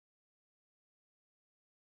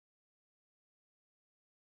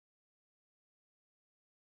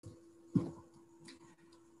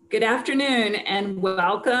Good afternoon and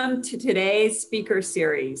welcome to today's speaker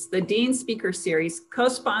series, the Dean Speaker Series,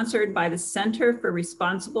 co-sponsored by the Center for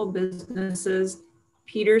Responsible Businesses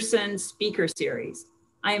Peterson Speaker Series.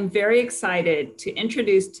 I am very excited to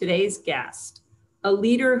introduce today's guest, a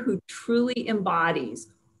leader who truly embodies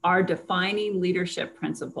our defining leadership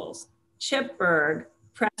principles, Chip Bergh,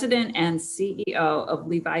 President and CEO of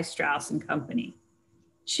Levi, Strauss & Company.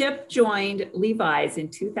 Chip joined Levi's in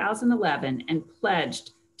 2011 and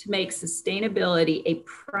pledged to make sustainability a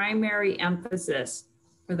primary emphasis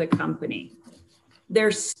for the company. Their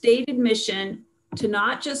stated mission to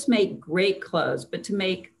not just make great clothes, but to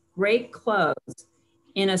make great clothes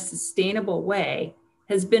in a sustainable way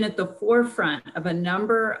has been at the forefront of a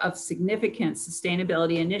number of significant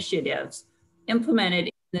sustainability initiatives implemented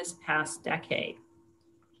in this past decade.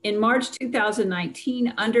 In March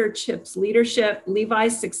 2019, under Chip's leadership, Levi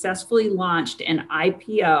successfully launched an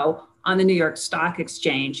IPO on the New York Stock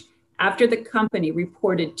Exchange after the company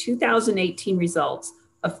reported 2018 results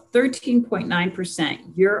of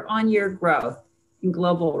 13.9% year-on-year growth in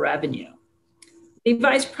global revenue.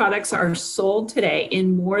 Levi's products are sold today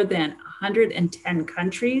in more than 110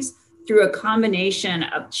 countries through a combination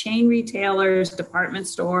of chain retailers, department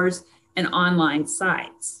stores, and online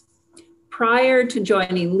sites. Prior to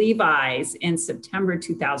joining Levi's in September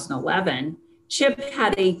 2011, Chip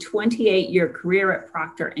had a 28-year career at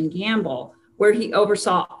Procter & Gamble, where he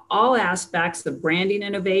oversaw all aspects of branding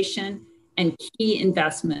innovation and key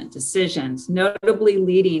investment decisions, notably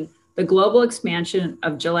leading the global expansion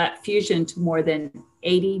of Gillette Fusion to more than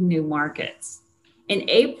 80 new markets. In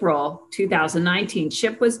April 2019,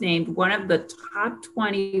 Chip was named one of the top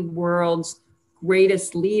 20 world's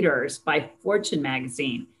greatest leaders by Fortune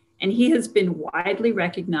magazine, and he has been widely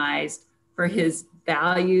recognized for his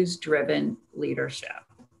values-driven leadership.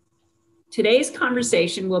 Today's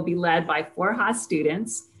conversation will be led by four Haas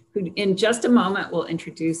students who in just a moment will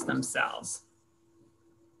introduce themselves.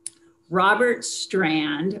 Robert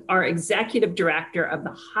Strand, our Executive Director of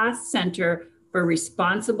the Haas Center for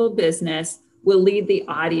Responsible Business, will lead the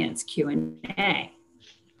audience Q&A.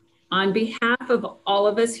 On behalf of all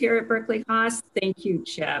of us here at Berkeley Haas, thank you,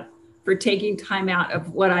 Chip, for taking time out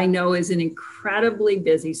of what I know is an incredibly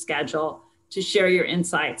busy schedule to share your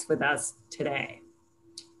insights with us today.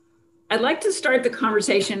 I'd like to start the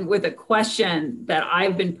conversation with a question that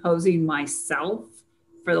I've been posing myself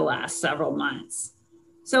for the last several months.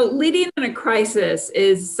 So leading in a crisis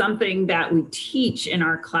is something that we teach in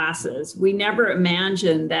our classes. We never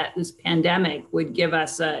imagined that this pandemic would give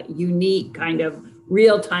us a unique kind of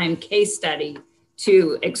real-time case study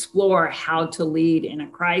to explore how to lead in a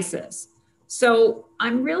crisis. So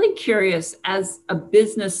I'm really curious, as a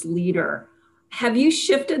business leader, have you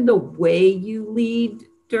shifted the way you lead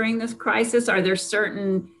during this crisis? Are there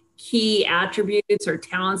certain key attributes or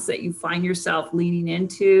talents that you find yourself leaning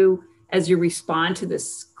into as you respond to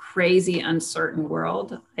this crazy, uncertain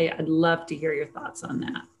world? I'd love to hear your thoughts on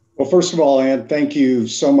that. Well, first of all, Ann, thank you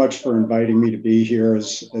so much for inviting me to be here.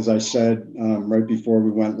 As I said right before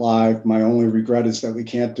we went live, my only regret is that we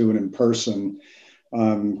can't do it in person,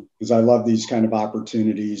 because I love these kind of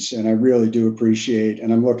opportunities, and I really do appreciate,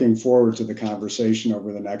 and I'm looking forward to the conversation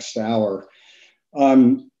over the next hour.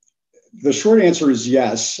 The short answer is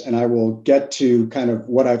yes, and I will get to kind of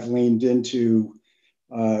what I've leaned into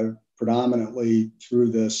predominantly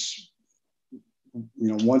through this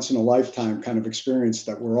once in a lifetime kind of experience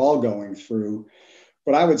that we're all going through.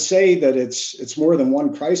 But I would say that it's more than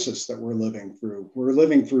one crisis that we're living through. We're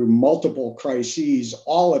living through multiple crises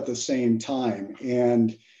all at the same time,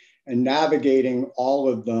 and navigating all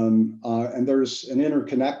of them. And there's an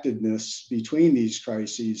interconnectedness between these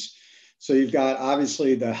crises. So you've got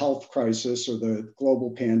obviously the health crisis or the global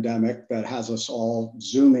pandemic that has us all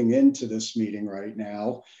zooming into this meeting right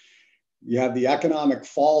now. You have the economic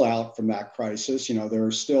fallout from that crisis. There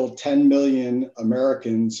are still 10 million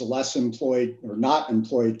Americans less employed or not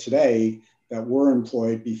employed today that were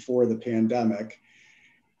employed before the pandemic.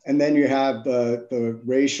 And then you have the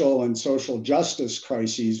racial and social justice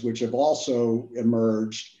crises, which have also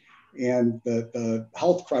emerged. And the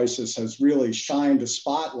health crisis has really shined a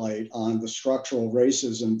spotlight on the structural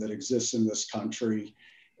racism that exists in this country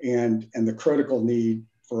and the critical need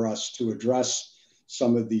for us to address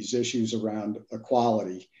some of these issues around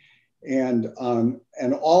equality. And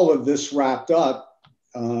all of this wrapped up,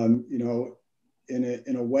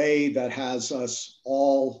 in a way that has us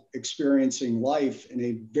all experiencing life in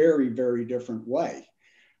a very, very different way.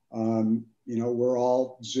 We're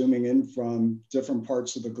all zooming in from different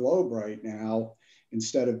parts of the globe right now,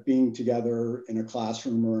 instead of being together in a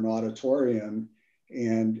classroom or an auditorium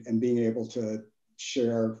and being able to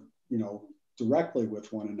share, directly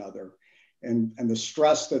with one another. And the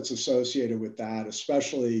stress that's associated with that,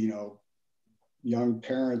 especially, young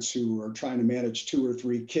parents who are trying to manage 2 or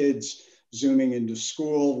 3 kids zooming into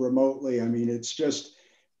school remotely. I mean, it's just,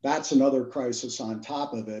 that's another crisis on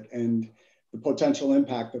top of it. And the potential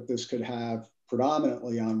impact that this could have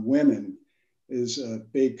predominantly on women is a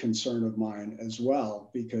big concern of mine as well,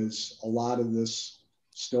 because a lot of this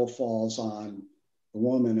still falls on the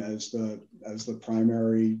woman as the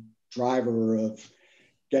primary driver of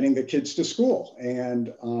getting the kids to school.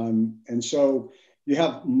 And so you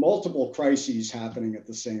have multiple crises happening at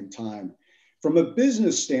the same time. From a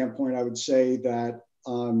business standpoint, I would say that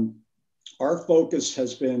our focus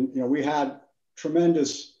has been, we had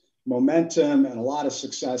tremendous momentum and a lot of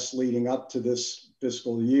success leading up to this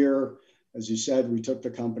fiscal year. As you said, we took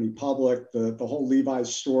the company public. The whole Levi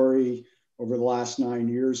story over the last 9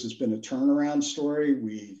 years has been a turnaround story.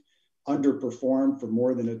 We underperformed for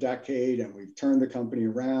more than a decade, and we've turned the company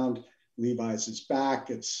around. Levi's is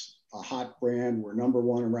back. It's a hot brand. We're number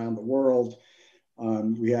 1 around the world.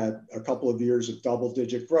 We had a couple of years of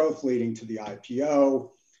double-digit growth leading to the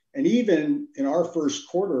IPO. And even in our first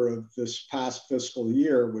quarter of this past fiscal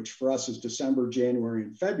year, which for us is December, January,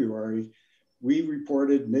 and February, we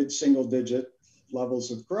reported mid-single-digit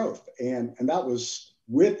levels of growth. And that was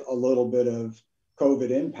with a little bit of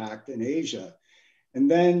COVID impact in Asia.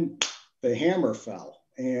 And then the hammer fell.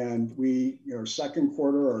 And our second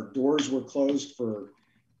quarter, our doors were closed for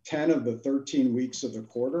 10 of the 13 weeks of the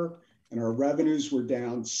quarter, and our revenues were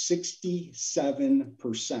down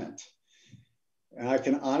 67%. And I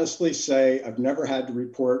can honestly say I've never had to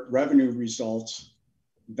report revenue results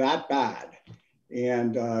that bad.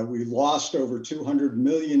 And we lost over $200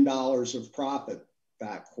 million of profit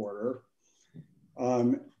that quarter.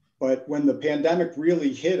 But when the pandemic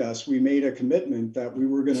really hit us, we made a commitment that we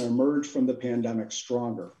were going to emerge from the pandemic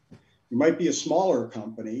stronger. We might be a smaller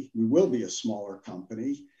company. We will be a smaller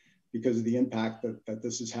company because of the impact that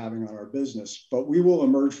this is having on our business, but we will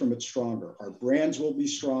emerge from it stronger. Our brands will be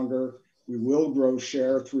stronger. We will grow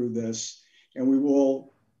share through this, and we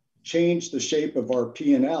will change the shape of our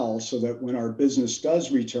P&L so that when our business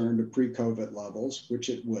does return to pre-COVID levels, which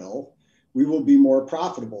it will, we will be more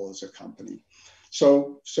profitable as a company.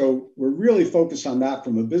 So we're really focused on that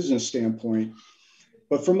from a business standpoint.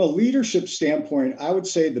 But from a leadership standpoint, I would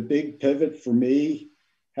say the big pivot for me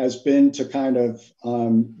has been to kind of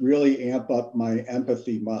really amp up my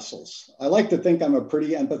empathy muscles. I like to think I'm a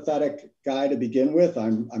pretty empathetic guy to begin with.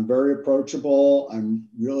 I'm very approachable. I'm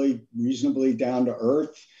really reasonably down to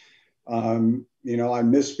earth. I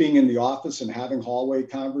miss being in the office and having hallway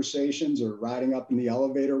conversations or riding up in the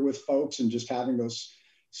elevator with folks and just having those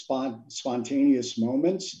spontaneous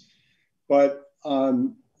moments. But,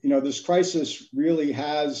 this crisis really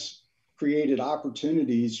has created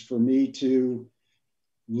opportunities for me to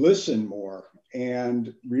listen more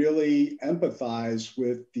and really empathize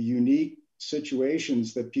with the unique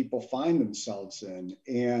situations that people find themselves in,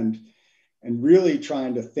 and really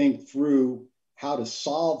trying to think through how to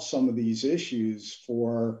solve some of these issues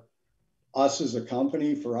for us as a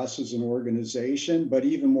company, for us as an organization, but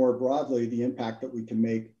even more broadly, the impact that we can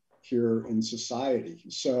make here in society.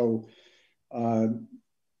 So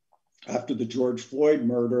after the George Floyd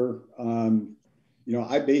murder,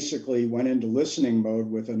 I basically went into listening mode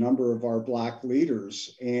with a number of our Black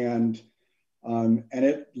leaders, and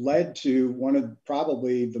it led to one of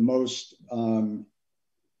probably the most, I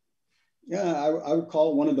would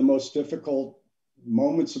call it one of the most difficult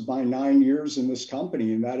moments of my 9 years in this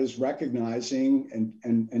company, and that is recognizing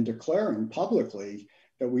and declaring publicly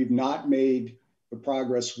that we've not made the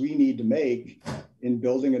progress we need to make in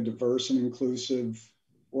building a diverse and inclusive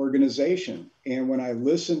organization. And when I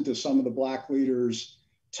listened to some of the Black leaders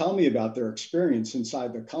tell me about their experience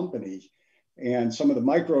inside the company and some of the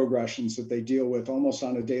microaggressions that they deal with almost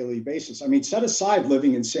on a daily basis. I mean, set aside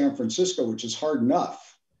living in San Francisco, which is hard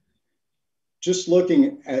enough, just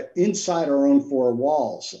looking at inside our own 4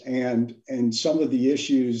 walls and some of the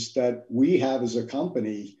issues that we have as a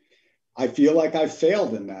company, I feel like I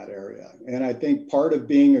failed in that area. And I think part of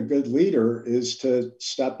being a good leader is to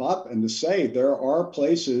step up and to say, there are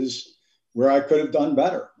places where I could have done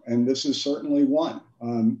better. And this is certainly one.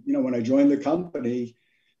 When I joined the company,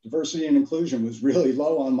 diversity and inclusion was really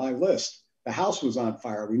low on my list. The house was on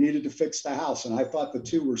fire. We needed to fix the house. And I thought the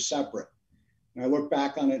two were separate. And I look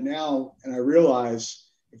back on it now and I realize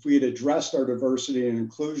if we had addressed our diversity and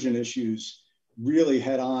inclusion issues really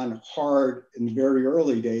head on hard in the very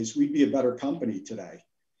early days, we'd be a better company today.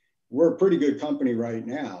 We're a pretty good company right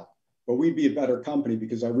now, but we'd be a better company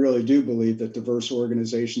because I really do believe that diverse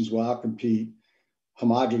organizations will outcompete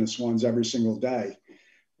homogenous ones every single day.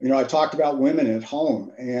 I talked about women at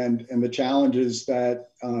home and the challenges that,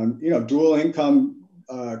 dual income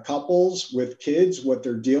couples with kids, what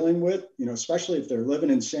they're dealing with, especially if they're living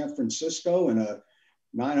in San Francisco in a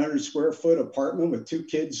 900 square foot apartment with 2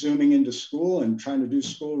 kids zooming into school and trying to do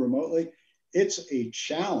school remotely. It's a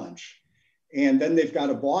challenge. And then they've got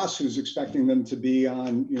a boss who's expecting them to be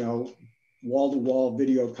on, wall-to-wall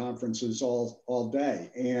video conferences all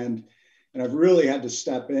day. And I've really had to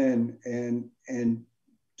step in and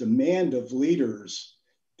demand of leaders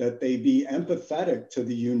that they be empathetic to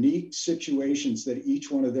the unique situations that each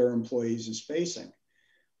one of their employees is facing.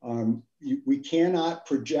 We cannot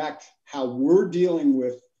project how we're dealing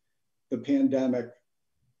with the pandemic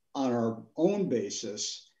on our own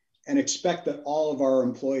basis and expect that all of our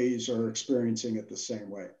employees are experiencing it the same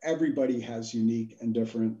way. Everybody has unique and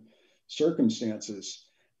different circumstances.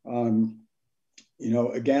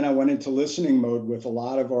 Again, I went into listening mode with a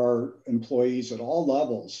lot of our employees at all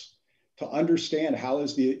levels to understand how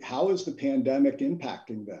is the pandemic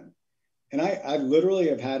impacting them. And I literally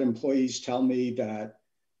have had employees tell me that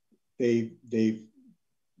they've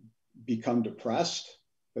become depressed,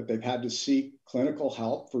 that they've had to seek clinical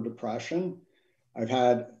help for depression. We've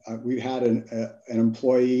had an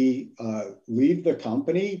employee leave the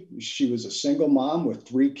company. She was a single mom with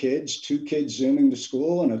 3 kids, 2 kids zooming to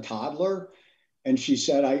school and a toddler. And she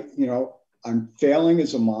said, I'm failing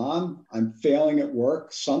as a mom. I'm failing at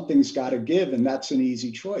work. Something's got to give. And that's an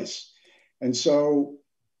easy choice. And so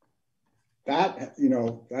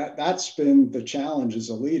that's been the challenge as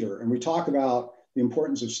a leader. And we talk about the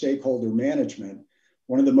importance of stakeholder management.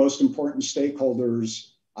 One of the most important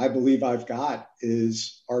stakeholders I believe I've got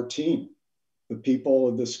is our team, the people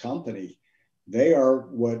of this company. They are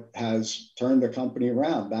what has turned the company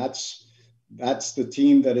around. That's the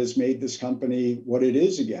team that has made this company what it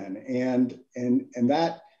is again. And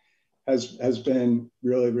that has been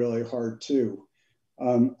really, really hard too.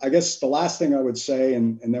 I guess the last thing I would say,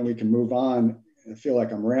 and then we can move on. I feel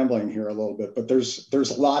like I'm rambling here a little bit, but there's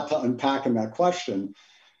a lot to unpack in that question.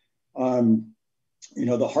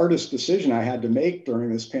 The hardest decision I had to make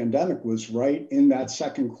during this pandemic was right in that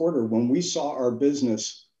second quarter when we saw our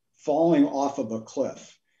business falling off of a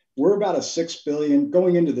cliff. We're about a $6 billion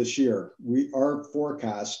going into this year. Our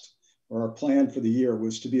forecast or our plan for the year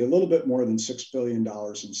was to be a little bit more than $6 billion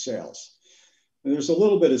in sales. And there's a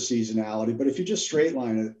little bit of seasonality, but if you just straight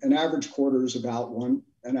line it, an average quarter is about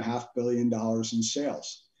 $1.5 billion in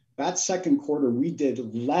sales. That second quarter, we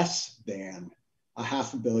did less than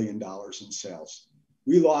 $500 million in sales.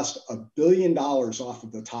 We lost $1 billion off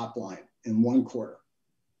of the top line in one quarter.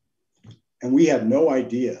 And we had no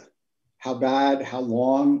idea how bad, how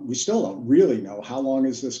long. We still don't really know how long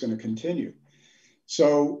is this going to continue.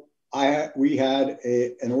 So we had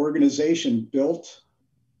an organization built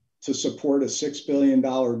to support a $6 billion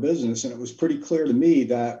business. And it was pretty clear to me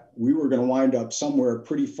that we were going to wind up somewhere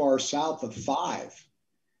pretty far south of 5.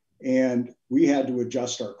 And we had to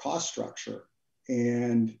adjust our cost structure.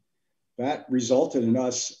 And that resulted in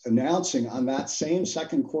us announcing on that same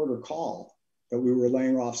second quarter call that we were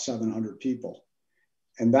laying off 700 people.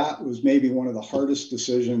 And that was maybe one of the hardest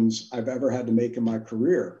decisions I've ever had to make in my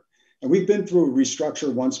career. And we've been through a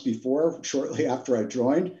restructure once before, shortly after I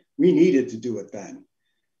joined. We needed to do it then.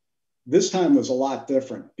 This time was a lot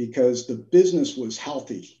different because the business was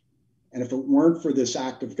healthy. And if it weren't for this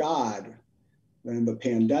act of God and the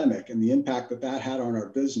pandemic and the impact that had on our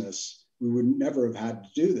business, we would never have had to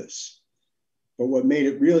do this. But what made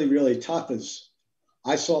it really, really tough is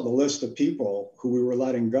I saw the list of people who we were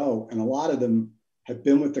letting go, and a lot of them had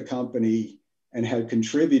been with the company and had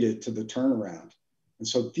contributed to the turnaround. And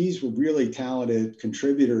so these were really talented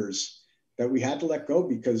contributors that we had to let go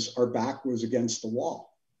because our back was against the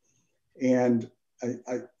wall. And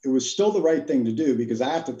it was still the right thing to do because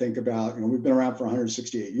I have to think about, we've been around for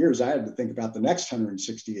 168 years. I had to think about the next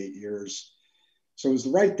 168 years. So it was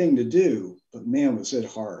the right thing to do, but man, was it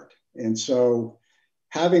hard. And so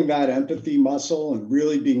having that empathy muscle and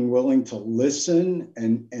really being willing to listen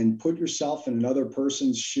and put yourself in another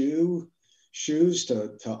person's shoes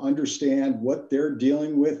to understand what they're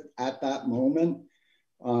dealing with at that moment,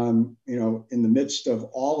 in the midst of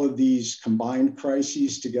all of these combined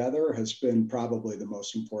crises together has been probably the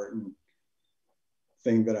most important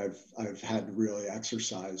thing that I've had to really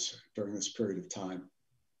exercise during this period of time.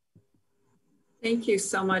 Thank you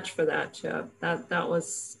so much for that, Chip. That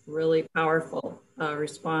was really powerful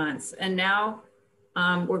response. And now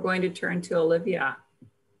we're going to turn to Olivia.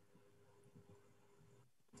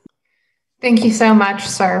 Thank you so much,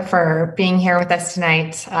 sir, for being here with us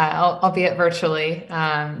tonight, albeit virtually.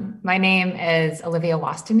 My name is Olivia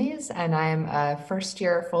Wastenese, and I'm a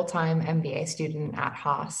first-year full-time MBA student at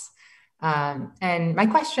Haas. And my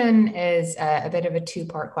question is a bit of a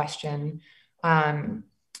two-part question.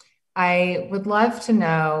 I would love to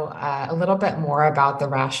know a little bit more about the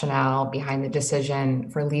rationale behind the decision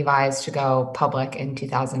for Levi's to go public in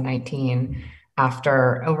 2019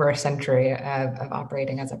 after over a century of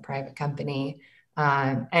operating as a private company.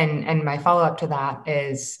 And my follow-up to that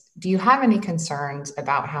is, do you have any concerns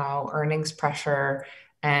about how earnings pressure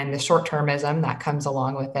and the short-termism that comes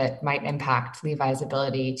along with it might impact Levi's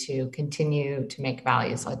ability to continue to make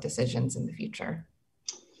values-led decisions in the future?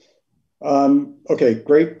 Okay,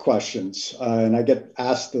 great questions. And I get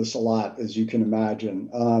asked this a lot, as you can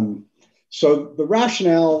imagine. So the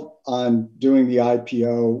rationale on doing the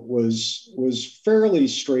IPO was fairly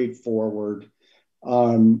straightforward.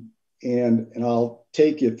 And I'll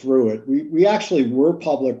take you through it. We actually were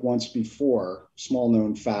public once before, small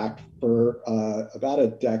known fact, for about a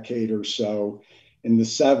decade or so in the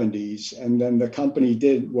 70s. And then the company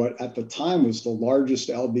did what at the time was the largest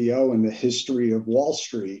LBO in the history of Wall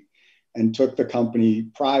Street and took the company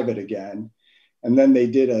private again. And then they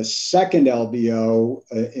did a second LBO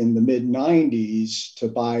in the mid 90s to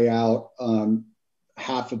buy out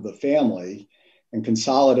half of the family and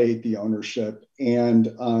consolidate the ownership, and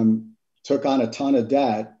took on a ton of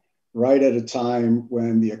debt right at a time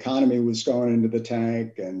when the economy was going into the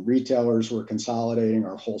tank and retailers were consolidating,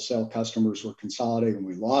 our wholesale customers were consolidating.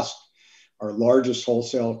 We lost our largest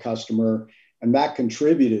wholesale customer, and that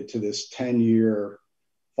contributed to this 10-year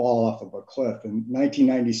fall off of a cliff. In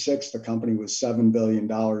 1996, the company was $7 billion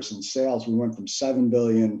in sales. We went from 7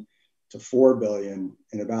 billion to 4 billion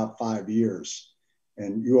in about 5 years.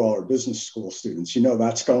 And you all are business school students, you know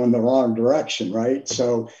that's going the wrong direction, right?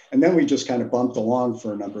 So, and then we just kind of bumped along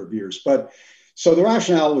for a number of years. But so the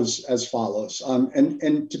rationale was as follows.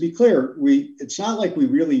 And to be clear, it's not like we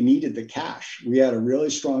really needed the cash. We had a really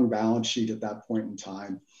strong balance sheet at that point in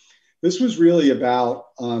time. This was really about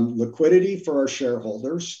liquidity for our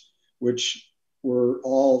shareholders, which were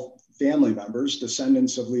all family members,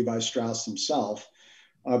 descendants of Levi Strauss himself.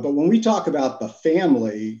 But when we talk about the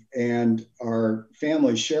family and our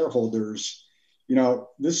family shareholders, you know,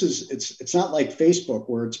 it's not like Facebook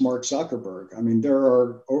where it's Mark Zuckerberg. I mean, there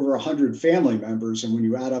are over 100 family members, and when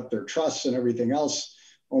you add up their trusts and everything else,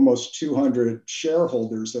 almost 200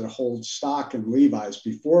 shareholders that hold stock in Levi's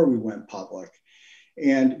before we went public.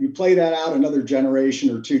 And you play that out another generation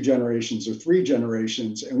or 2 generations or 3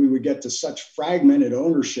 generations, and we would get to such fragmented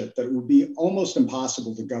ownership that it would be almost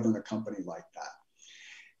impossible to govern a company like that.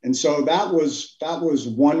 And so that was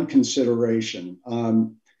one consideration.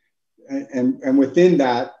 And within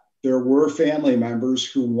that, there were family members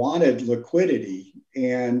who wanted liquidity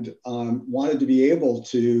and wanted to be able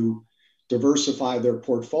to diversify their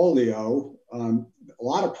portfolio. A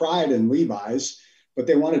lot of pride in Levi's, but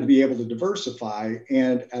they wanted to be able to diversify.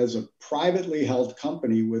 And as a privately held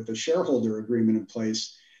company with a shareholder agreement in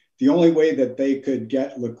place, the only way that they could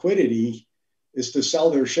get liquidity is to sell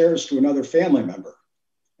their shares to another family member.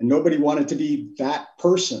 And nobody wanted to be that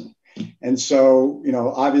person. And so, you know,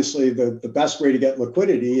 obviously the best way to get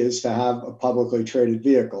liquidity is to have a publicly traded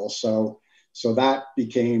vehicle. So that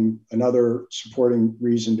became another supporting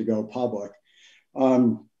reason to go public.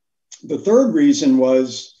 The third reason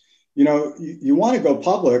was, you know, you want to go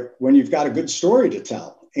public when you've got a good story to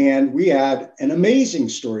tell. And we had an amazing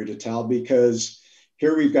story to tell because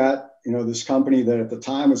here we've got, you know, this company that at the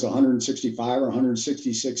time was 165 or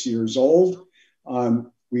 166 years old.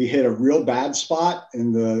 We hit a real bad spot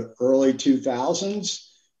in the early 2000s.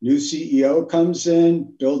 New CEO comes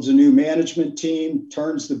in, builds a new management team,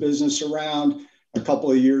 turns the business around, a couple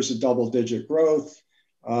of years of double-digit growth,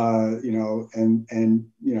 you know, and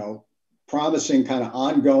you know, promising kind of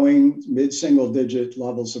ongoing mid-single-digit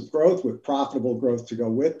levels of growth with profitable growth to go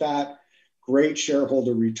with that. Great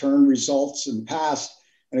shareholder return results in the past,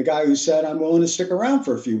 and a guy who said, "I'm willing to stick around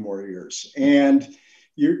for a few more years." And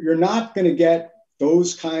you're not going to get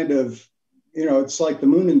those kind of, you know, it's like the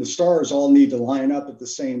moon and the stars all need to line up at the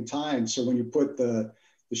same time. So when you put the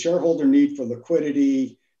shareholder need for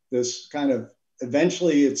liquidity, this kind of,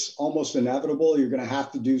 eventually it's almost inevitable, you're going to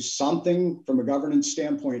have to do something from a governance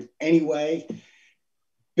standpoint anyway,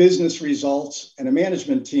 business results, and a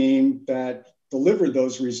management team that delivered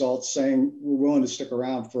those results saying, we're willing to stick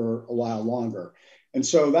around for a while longer. And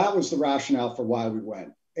so that was the rationale for why we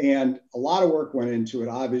went. And a lot of work went into it,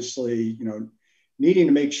 obviously, you know, needing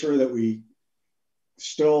to make sure that we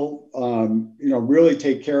still, you know, really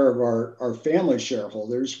take care of our family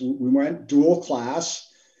shareholders. We went dual class.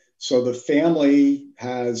 So the family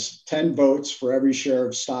has 10 votes for every share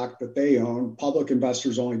of stock that they own. Public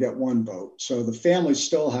investors only get 1 vote. So the family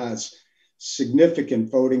still has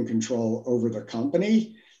significant voting control over the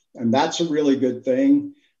company. And that's a really good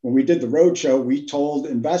thing. When we did the roadshow, we told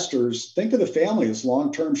investors, think of the family as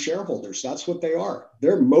long-term shareholders. That's what they are.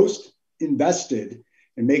 They're most invested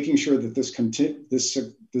in making sure that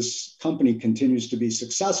this company continues to be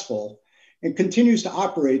successful and continues to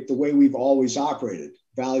operate the way we've always operated,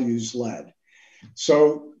 values-led.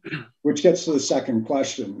 So, which gets to the second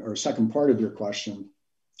question, or second part of your question.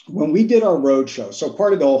 When we did our roadshow, so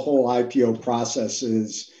part of the whole IPO process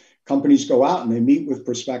is companies go out and they meet with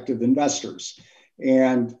prospective investors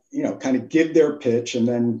and, you know, kind of give their pitch and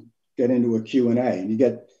then get into a Q&A. And you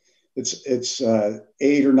get, it's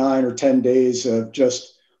 8 or 9 or 10 days of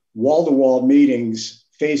just wall-to-wall meetings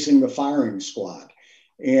facing the firing squad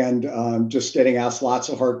and just getting asked lots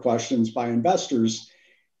of hard questions by investors.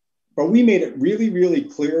 But we made it really, really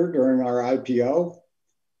clear during our IPO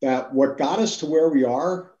that what got us to where we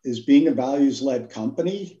are is being a values-led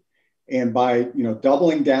company. And by, you know,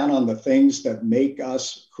 doubling down on the things that make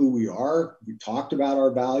us who we are, we talked about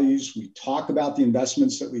our values, we talk about the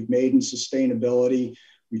investments that we've made in sustainability,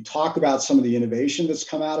 we talk about some of the innovation that's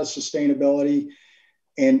come out of sustainability.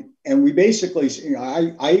 And we basically, you know,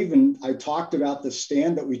 I talked about the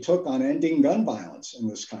stand that we took on ending gun violence in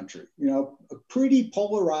this country, you know, a pretty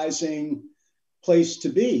polarizing place to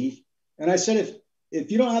be. And I said,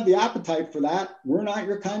 if you don't have the appetite for that, we're not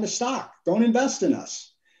your kind of stock. Don't invest in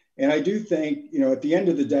us. And I do think, you know, at the end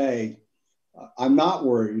of the day, I'm not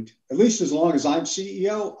worried, at least as long as I'm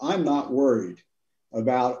CEO, I'm not worried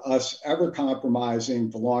about us ever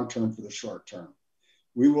compromising the long term for the short term.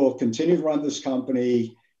 We will continue to run this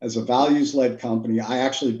company as a values-led company. I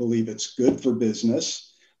actually believe it's good for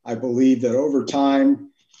business. I believe that over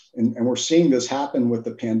time, and we're seeing this happen with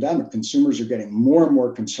the pandemic, consumers are getting more and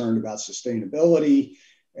more concerned about sustainability,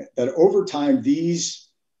 that over time, these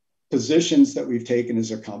positions that we've taken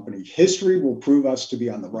as a company, history will prove us to be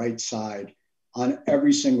on the right side on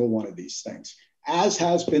every single one of these things, as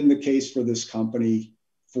has been the case for this company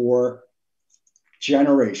for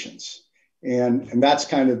generations. And that's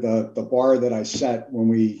kind of the bar that I set when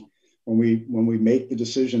we make the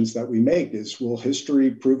decisions that we make is, will history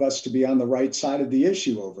prove us to be on the right side of the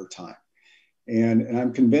issue over time? And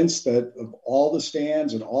I'm convinced that of all the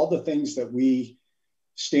stands and all the things that we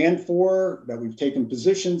stand for, that we've taken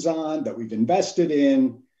positions on, that we've invested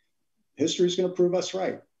in, history is going to prove us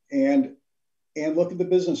right. And look at the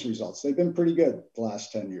business results. They've been pretty good the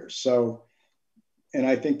last 10 years. So, and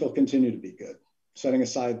I think they'll continue to be good, setting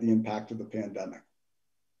aside the impact of the pandemic.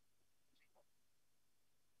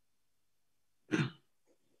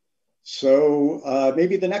 So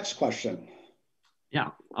maybe the next question. Yeah,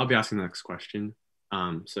 I'll be asking the next question.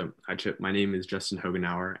 So hi, Chip. My name is Justin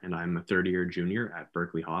Hogenauer, and I'm a third-year junior at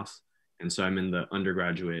Berkeley Haas. And so I'm in the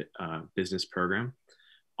undergraduate business program.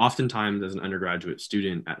 Oftentimes, as an undergraduate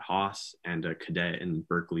student at Haas and a cadet in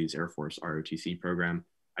Berkeley's Air Force ROTC program,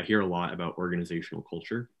 I hear a lot about organizational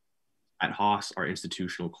culture. At Haas, our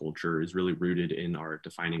institutional culture is really rooted in our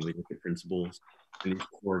defining leadership principles, and these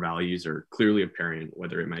core values are clearly apparent,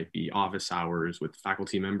 whether it might be office hours with a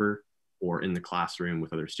faculty member or in the classroom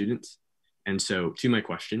with other students. And so to my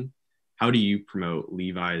question, how do you promote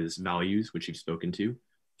Levi's values, which you've spoken to,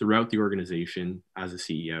 throughout the organization as a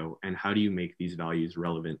CEO, and how do you make these values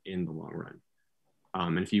relevant in the long run?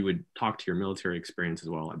 And if you would talk to your military experience as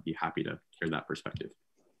well, I'd be happy to hear that perspective.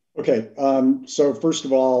 Okay, so first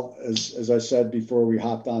of all, as I said before we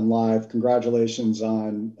hopped on live, congratulations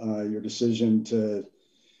on your decision to,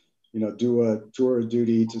 you know, do a tour of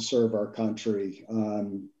duty to serve our country.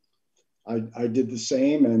 I did the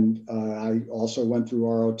same, and I also went through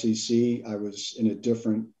ROTC. I was in a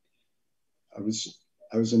different, I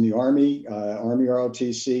was in the Army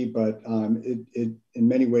ROTC, but it in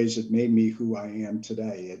many ways it made me who I am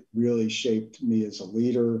today. It really shaped me as a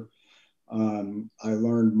leader. I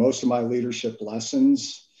learned most of my leadership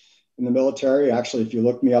lessons in the military. Actually, if you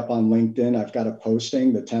look me up on LinkedIn, I've got a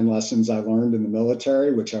posting, the 10 lessons I learned in the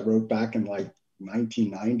military, which I wrote back in like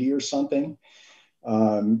 1990 or something.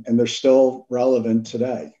 And they're still relevant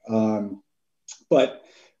today. But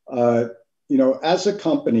you know, as a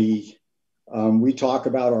company, we talk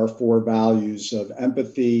about our 4 values of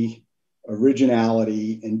empathy,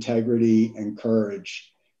 originality, integrity, and courage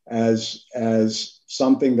as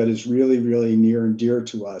something that is really, really near and dear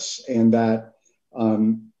to us, and that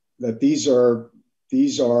that these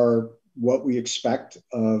are what we expect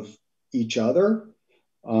of each other.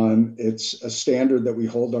 It's a standard that we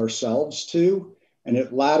hold ourselves to, and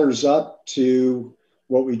it ladders up to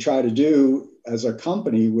what we try to do as a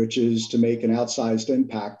company, which is to make an outsized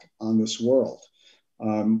impact on this world.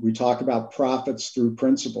 We talk about profits through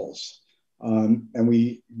principles. And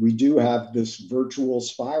we do have this virtual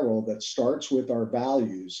spiral that starts with our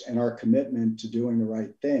values and our commitment to doing the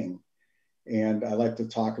right thing. And I like to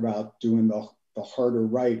talk about doing the harder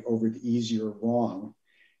right over the easier wrong.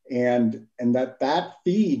 And that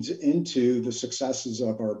feeds into the successes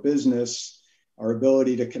of our business, our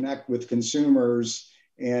ability to connect with consumers,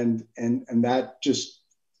 and that just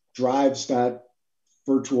drives that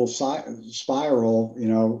virtual spiral,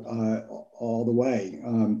 all the way.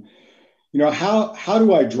 How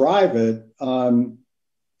do I drive it?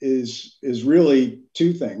 Is really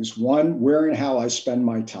two things. One, where and how I spend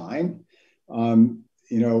my time.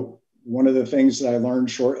 One of the things that I learned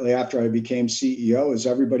shortly after I became CEO is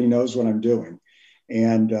everybody knows what I'm doing,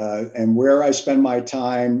 and where I spend my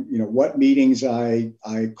time. What meetings I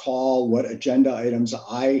call, what agenda items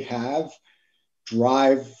I have,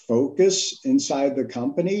 drive focus inside the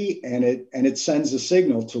company, and it sends a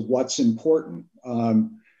signal to what's important.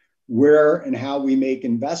 Where and how we make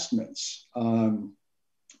investments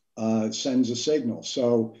sends a signal.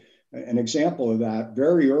 So an example of that,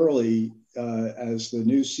 very early as the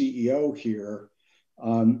new CEO here,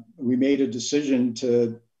 we made a decision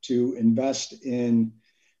to invest in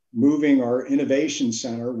moving our innovation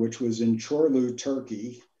center, which was in Çorlu,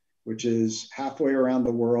 Turkey, which is halfway around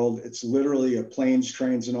the world. It's literally a planes,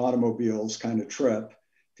 trains, and automobiles kind of trip.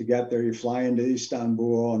 To get there, you fly into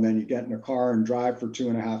Istanbul, and then you get in a car and drive for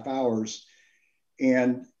 2.5 hours.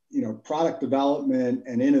 And product development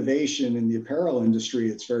and innovation in the apparel industry,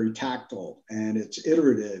 it's very tactile and it's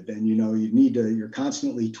iterative, and you're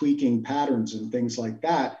constantly tweaking patterns and things like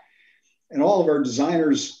that. And all of our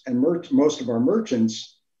designers and most of our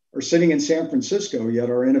merchants are sitting in San Francisco, yet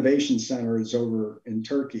our innovation center is over in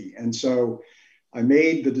Turkey. And so I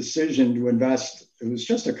made the decision to invest. It was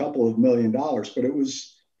just a couple of $1 million, but it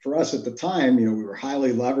was, for us at the time, we were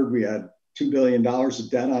highly levered. We had $2 billion of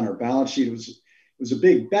debt on our balance sheet. It was a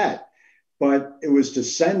big bet, but it was to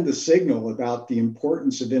send the signal about the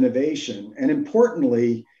importance of innovation, and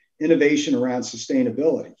importantly, innovation around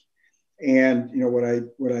sustainability. And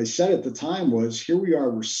what I said at the time was, here we are,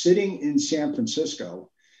 we're sitting in San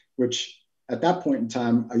Francisco, which at that point in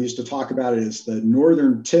time, I used to talk about it as the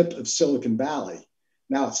northern tip of Silicon Valley.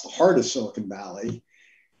 Now it's the heart of Silicon Valley.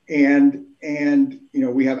 And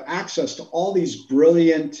we have access to all these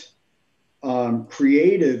brilliant,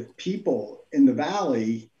 creative people in the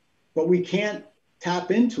Valley, but we can't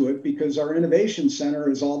tap into it because our innovation center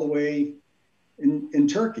is all the way in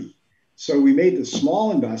Turkey. So we made this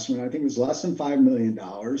small investment, I think it was less than $5 million,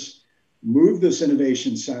 moved this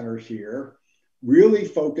innovation center here, really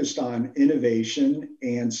focused on innovation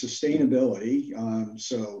and sustainability.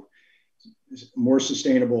 So more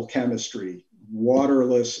sustainable chemistry,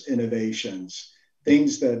 WaterLess innovations,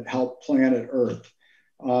 things that help planet Earth.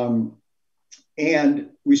 And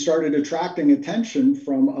we started attracting attention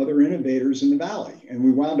from other innovators in the Valley. And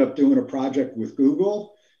we wound up doing a project with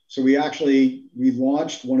Google. So we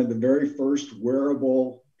launched one of the very first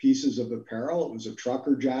wearable pieces of apparel. It was a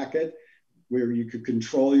trucker jacket where you could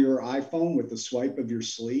control your iPhone with the swipe of your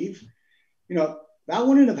sleeve. That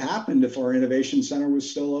wouldn't have happened if our innovation center was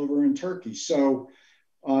still over in Turkey. So,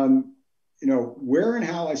 where and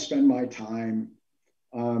how I spend my time,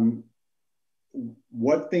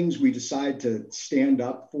 what things we decide to stand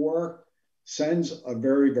up for sends a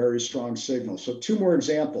very, very strong signal. So 2 more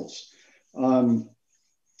examples.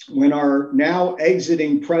 When our now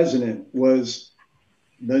exiting president was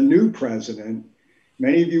the new president,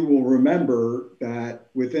 many of you will remember that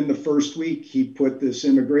within the first week, he put this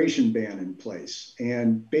immigration ban in place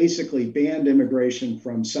and basically banned immigration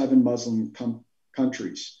from 7 Muslim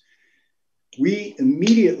countries. We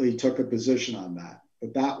immediately took a position on that,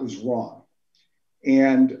 but that was wrong.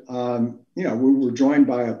 And, we were joined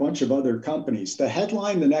by a bunch of other companies. The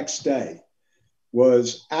headline the next day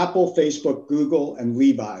was Apple, Facebook, Google, and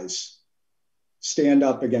Levi's stand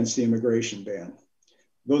up against the immigration ban.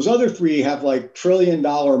 Those other 3 have like $1 trillion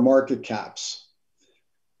market caps.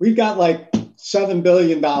 We've got like $7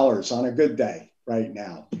 billion on a good day right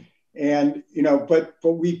now. And, but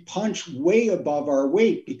we punch way above our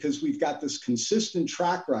weight because we've got this consistent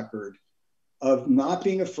track record of not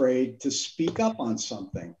being afraid to speak up on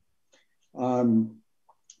something.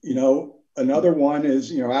 Another one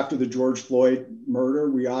is, after the George Floyd murder,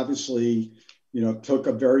 we obviously, took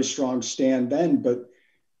a very strong stand then. But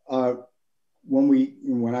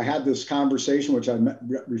when I had this conversation, which I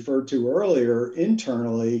referred to earlier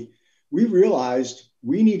internally, we realized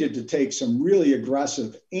we needed to take some really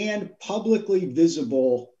aggressive and publicly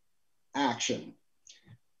visible action.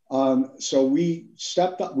 So we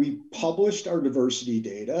stepped up, we published our diversity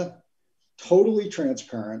data totally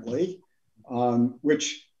transparently,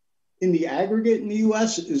 which in the aggregate in the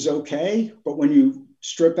US is okay. But when you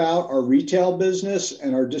strip out our retail business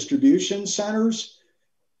and our distribution centers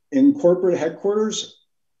in corporate headquarters,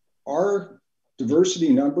 our diversity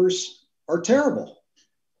numbers are terrible.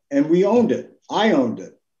 And we owned it. I owned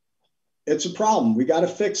it. It's a problem. We got to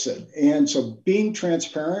fix it. And so being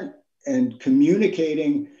transparent and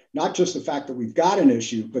communicating not just the fact that we've got an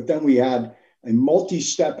issue, but then we had a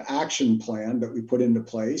multi-step action plan that we put into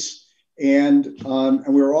place. And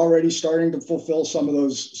we were already starting to fulfill some of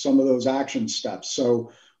those action steps.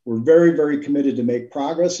 So we're very, very committed to make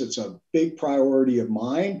progress. It's a big priority of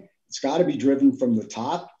mine. It's got to be driven from the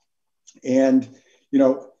top. And,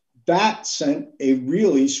 that sent a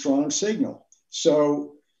really strong signal.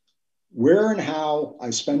 So where and how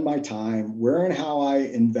I spend my time, where and how I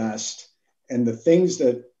invest, and the things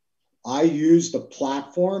that I use the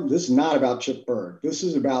platform. This is not about Chip Bergh. This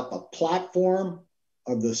is about the platform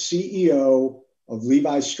of the CEO of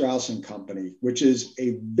Levi, Strauss & Company, which is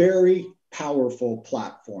a very powerful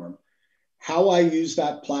platform. How I use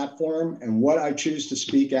that platform and what I choose to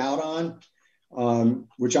speak out on,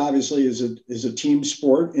 which obviously is a team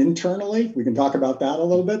sport internally. We can talk about that a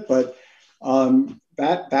little bit, but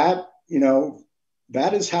that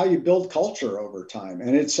is how you build culture over time,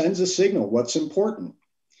 and it sends a signal what's important.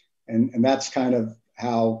 And that's kind of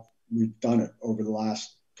how we've done it over the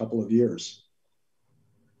last couple of years.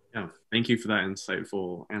 Yeah, thank you for that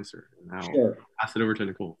insightful answer. Now Sure. Pass it over to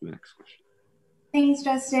Nicole for the next question. Thanks,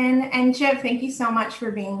 Justin. And Chip, thank you so much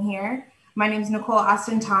for being here. My name is Nicole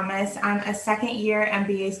Austin Thomas. I'm a second-year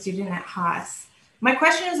MBA student at Haas. My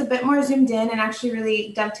question is a bit more zoomed in and actually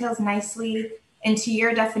really dovetails nicely into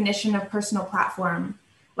your definition of personal platform.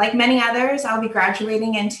 Like many others, I'll be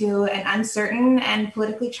graduating into an uncertain and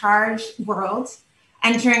politically charged world,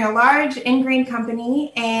 entering a large ingrained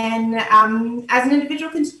company and as an individual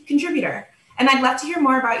contributor. And I'd love to hear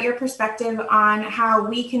more about your perspective on how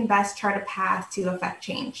we can best chart a path to affect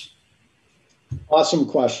change. Awesome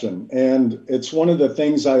question. And it's one of the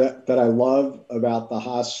things that I love about the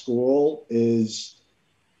Haas School is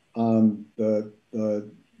the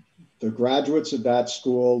graduates of that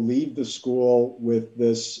school leave the school with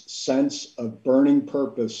this sense of burning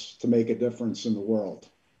purpose to make a difference in the world.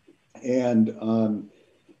 And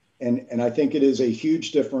I think it is a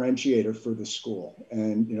huge differentiator for the school.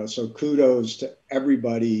 And, so kudos to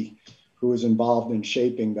everybody who was involved in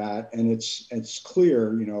shaping that. And it's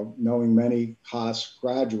clear, knowing many Haas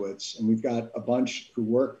graduates, and we've got a bunch who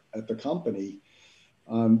work at the company,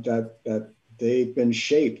 that they've been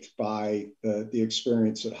shaped by the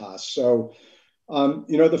experience at Haas. So,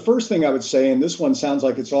 the first thing I would say, and this one sounds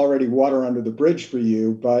like it's already water under the bridge for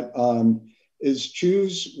you, but is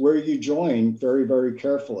choose where you join very, very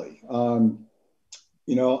carefully. I've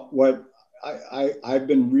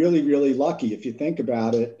been really, really lucky, if you think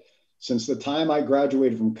about it, since the time I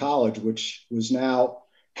graduated from college, which was now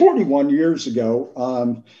 41 years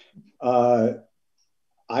ago.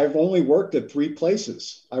 I've only worked at 3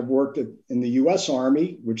 places. I've worked in the US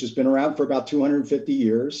Army, which has been around for about 250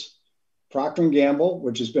 years, Procter & Gamble,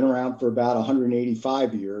 which has been around for about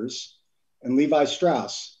 185 years, and Levi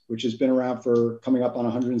Strauss, which has been around for coming up on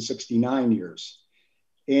 169 years.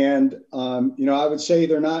 And, I would say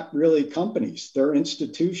they're not really companies, they're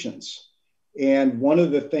institutions. And one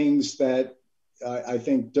of the things that I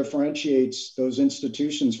think differentiates those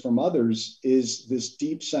institutions from others is this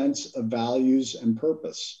deep sense of values and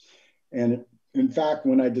purpose. And in fact,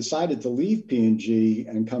 when I decided to leave P&G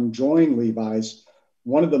and come join Levi's,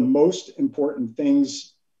 one of the most important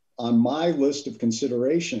things on my list of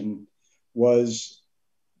consideration was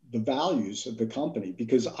the values of the company,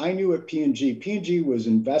 because I knew at P&G was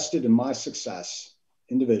invested in my success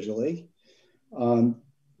individually.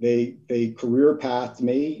 They career pathed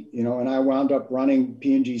me, and I wound up running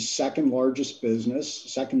P&G's second largest business,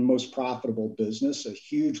 second most profitable business, a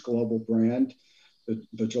huge global brand,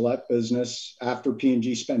 the Gillette business, after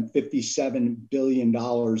P&G spent $57 billion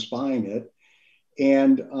buying it.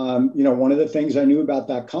 And, one of the things I knew about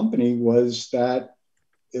that company was that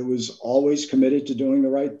it was always committed to doing the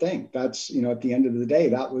right thing. That's, at the end of the day,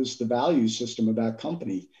 that was the value system of that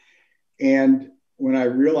company. And when I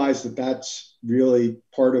realized that that's really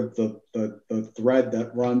part of the thread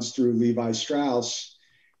that runs through Levi Strauss,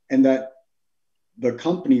 and that the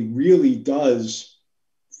company really does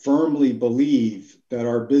firmly believe that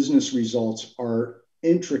our business results are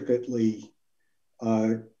intricately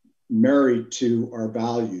married to our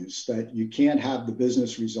values, that you can't have the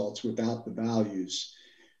business results without the values,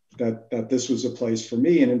 that this was a place for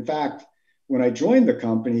me. And in fact, when I joined the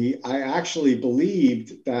company, I actually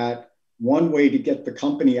believed that one way to get the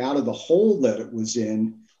company out of the hole that it was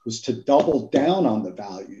in was to double down on the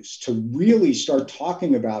values, to really start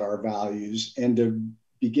talking about our values and to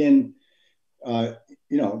begin,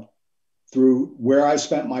 through where I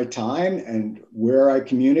spent my time and where I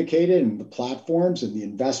communicated and the platforms and the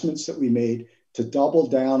investments that we made to double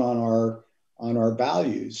down on our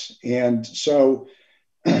values. And so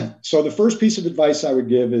the first piece of advice I would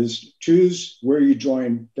give is choose where you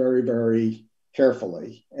join very, very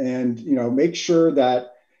carefully, and make sure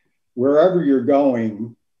that wherever you're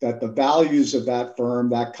going, that the values of that firm,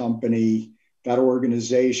 that company, that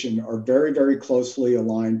organization are very, very closely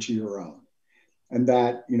aligned to your own, and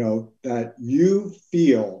that that you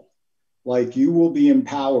feel like you will be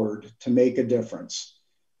empowered to make a difference.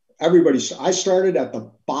 I started at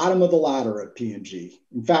the bottom of the ladder at P&G.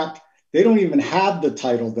 In fact, they don't even have the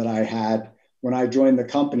title that I had when I joined the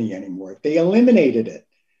company anymore. They eliminated it.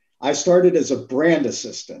 I started as a brand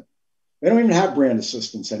assistant. They don't even have brand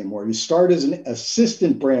assistants anymore. You start as an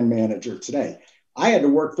assistant brand manager today. I had to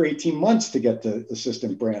work for 18 months to get to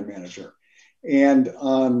assistant brand manager.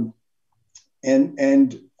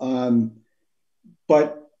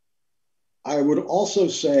 But I would also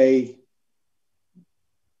say,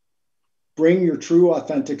 bring your true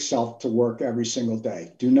authentic self to work every single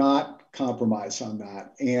day. Do not compromise on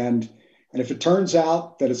that. And if it turns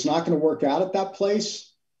out that it's not going to work out at that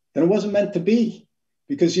place, then it wasn't meant to be,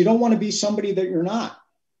 because you don't want to be somebody that you're not,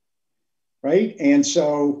 right? And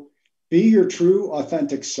so be your true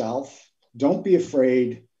authentic self. Don't be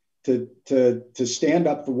afraid to stand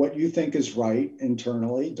up for what you think is right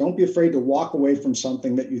internally. Don't be afraid to walk away from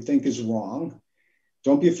something that you think is wrong.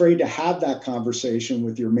 Don't be afraid to have that conversation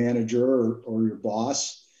with your manager or your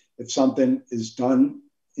boss if something is done,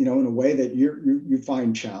 in a way that you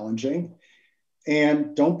find challenging.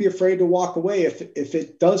 And don't be afraid to walk away if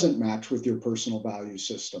it doesn't match with your personal value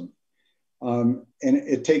system. And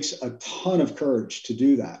it takes a ton of courage to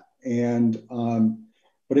do that.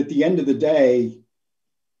 But at the end of the day,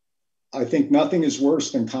 I think nothing is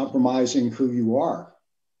worse than compromising who you are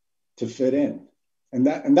to fit in.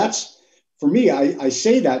 And that's, for me, I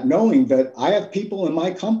say that knowing that I have people in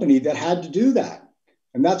my company that had to do that.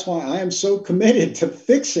 And that's why I am so committed to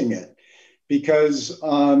fixing it, because,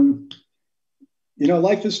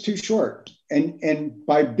 life is too short. And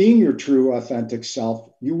by being your true authentic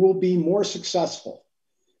self, you will be more successful.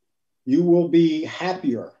 You will be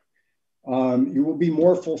happier. You will be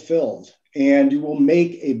more fulfilled, and you will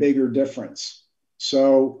make a bigger difference.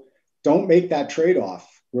 So don't make that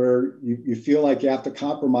trade-off where you feel like you have to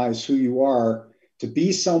compromise who you are to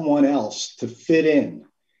be someone else, to fit in,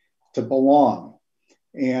 to belong.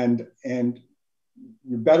 And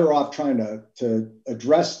you're better off trying to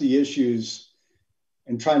address the issues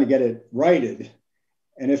and trying to get it righted.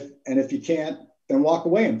 And if you can't, then walk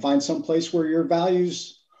away and find some place where your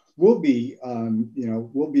values will be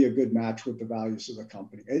a good match with the values of the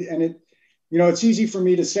company. And it's easy for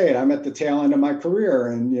me to say it. I'm at the tail end of my career,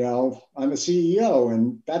 and I'm a CEO,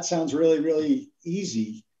 and that sounds really, really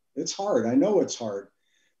easy. It's hard. I know it's hard,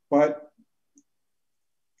 but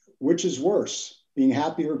which is worse, being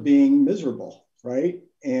happy or being miserable, right?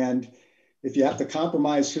 And if you have to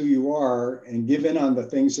compromise who you are and give in on the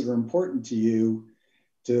things that are important to you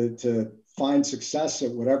to find success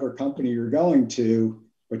at whatever company you're going to,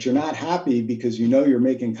 but you're not happy because you're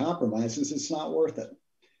making compromises, it's not worth it.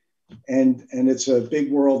 And it's a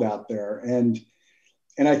big world out there. And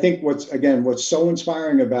I think what's so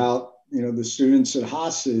inspiring about, the students at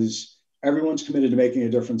Haas is everyone's committed to making a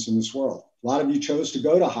difference in this world. A lot of you chose to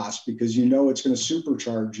go to Haas because it's going to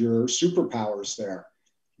supercharge your superpowers there.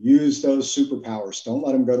 Use those superpowers. Don't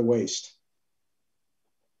let them go to waste.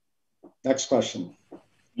 Next question.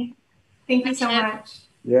 Thank you so much.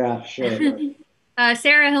 Yeah, sure.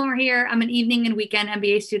 Sarah Hilmer here. I'm an evening and weekend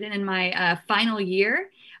MBA student in my final year.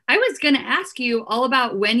 I was going to ask you all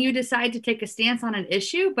about when you decide to take a stance on an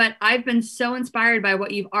issue, but I've been so inspired by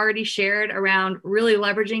what you've already shared around really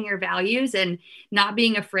leveraging your values and not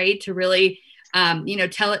being afraid to really,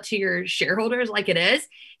 tell it to your shareholders like it is.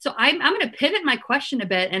 So I'm going to pivot my question a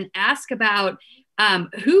bit and ask about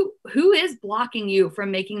who is blocking you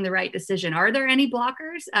from making the right decision? Are there any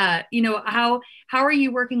blockers? How are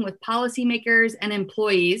you working with policymakers and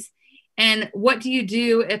employees? And what do you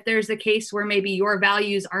do if there's a case where maybe your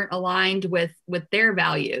values aren't aligned with their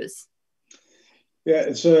values? Yeah,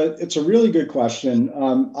 it's a really good question.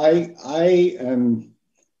 I am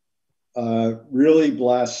really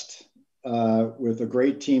blessed with a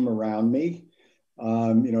great team around me.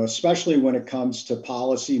 Especially when it comes to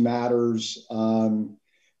policy matters,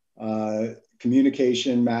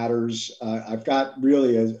 communication matters. I've got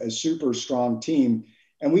really a super strong team,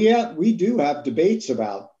 and we do have debates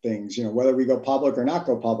about things, whether we go public or not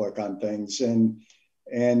go public on things, and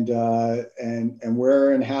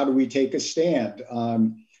where and how do we take a stand.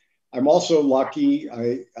 I'm also lucky.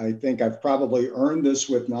 I think I've probably earned this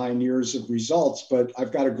with 9 years of results, but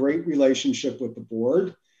I've got a great relationship with the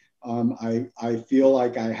board. I feel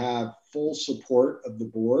like I have full support of the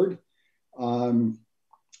board.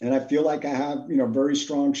 And I feel like I have, very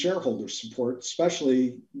strong shareholder support,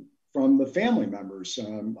 especially from the family members.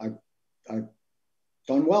 I've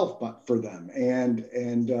done well for them,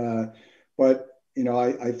 but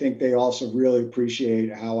I think they also really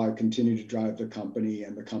appreciate how I continue to drive the company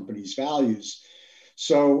and the company's values.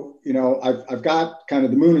 So, I've got kind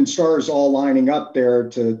of the moon and stars all lining up there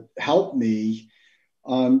to help me.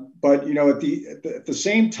 But at the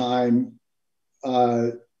same time,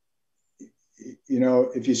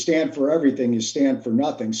 if you stand for everything, you stand for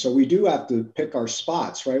nothing. So we do have to pick our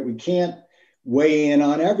spots, right? We can't weigh in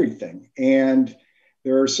on everything. And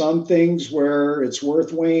there are some things where it's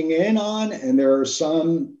worth weighing in on, and there are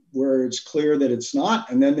some where it's clear that it's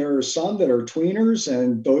not. And then there are some that are tweeners,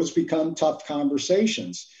 and those become tough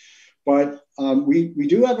conversations. But we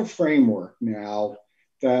do have a framework now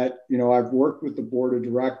that, I've worked with the board of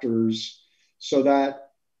directors so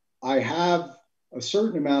that I have a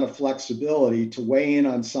certain amount of flexibility to weigh in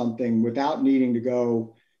on something without needing to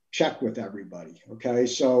go check with everybody. Okay.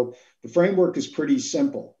 So the framework is pretty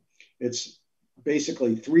simple. It's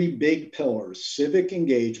basically 3 big pillars: civic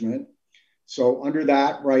engagement. So under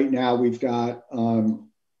that right now, we've got,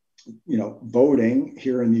 voting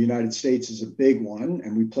here in the United States is a big one,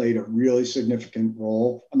 and we played a really significant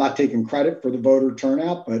role. I'm not taking credit for the voter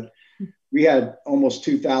turnout, but we had almost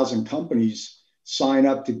 2,000 companies sign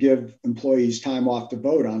up to give employees time off to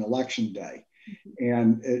vote on election day.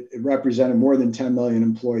 And it represented more than 10 million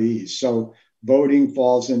employees. So voting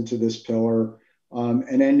falls into this pillar,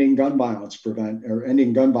 and ending gun violence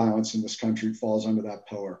in this country falls under that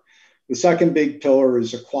pillar. The second big pillar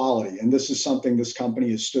is equality. And this is something this company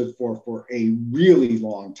has stood for a really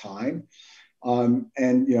long time. And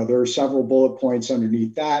there are several bullet points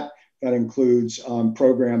underneath that. That includes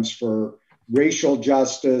programs for racial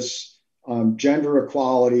justice, gender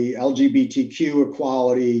equality, LGBTQ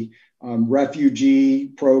equality, refugee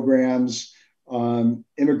programs,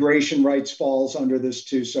 immigration rights falls under this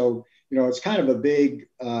too. So, it's kind of a big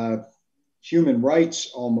human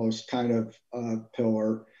rights almost kind of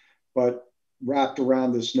pillar, but wrapped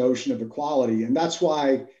around this notion of equality. And that's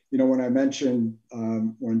why, when I mentioned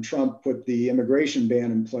when Trump put the immigration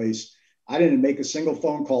ban in place, I didn't make a single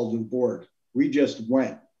phone call to the board. We just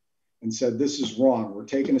went and said, this is wrong. We're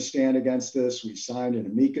taking a stand against this. We signed an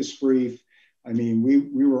amicus brief. I mean,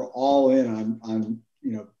 we were all in on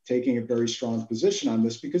taking a very strong position on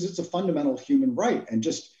this because it's a fundamental human right. And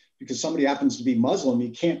just because somebody happens to be Muslim,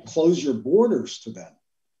 you can't close your borders to them,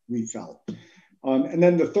 we felt. And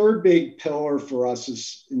then the third big pillar for us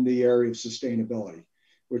is in the area of sustainability,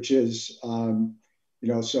 which is,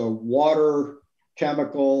 so water,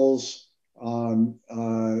 chemicals,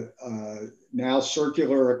 now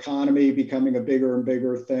circular economy becoming a bigger and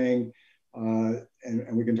bigger thing.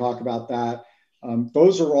 And we can talk about that.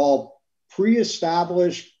 Those are all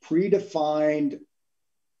pre-established, predefined.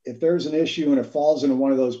 If there's an issue and it falls into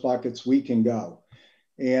one of those buckets, we can go.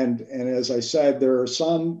 And as I said, there are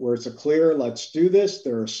some where it's a clear, let's do this.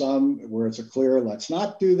 There are some where it's a clear, let's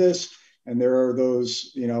not do this. And there are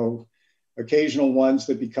those, occasional ones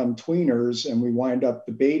that become tweeners, and we wind up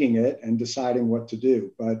debating it and deciding what to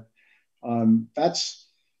do. But that's,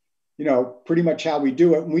 pretty much how we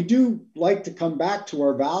do it. And we do like to come back to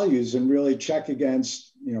our values and really check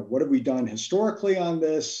against, what have we done historically on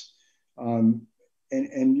this? And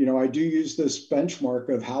I do use this benchmark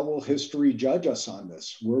of how will history judge us on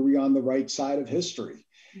this? Were we on the right side of history?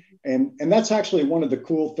 And that's actually one of the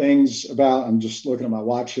cool things about, I'm just looking at my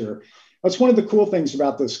watch here. That's one of the cool things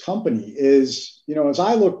about this company is, as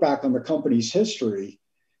I look back on the company's history,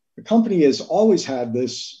 the company has always had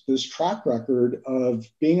this track record of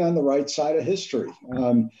being on the right side of history.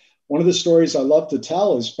 One of the stories I love to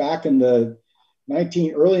tell is back in the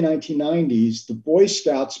early 1990s, the Boy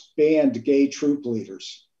Scouts banned gay troop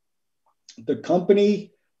leaders. The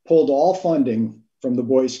company pulled all funding from the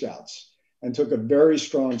Boy Scouts and took a very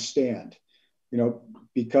strong stand,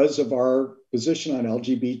 because of our position on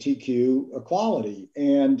LGBTQ equality.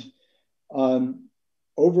 And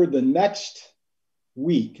over the next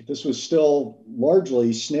week, this was still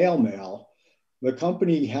largely snail mail, the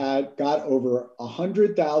company had got over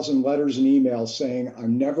 100,000 letters and emails saying,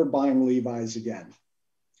 I'm never buying Levi's again.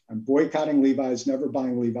 I'm boycotting Levi's, never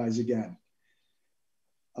buying Levi's again.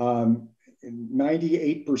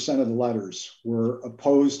 98% of the letters were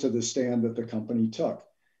opposed to the stand that the company took.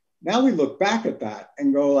 Now we look back at that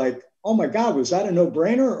and go like, oh my God, was that a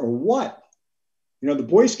no-brainer or what? You know, the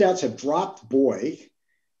Boy Scouts have dropped boy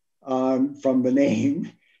from the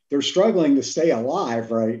name. They're struggling to stay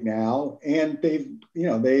alive right now. And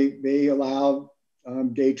they allowed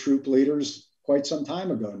gay troop leaders quite some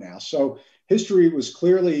time ago now. So history was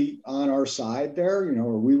clearly on our side there, you know,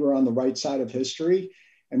 or we were on the right side of history.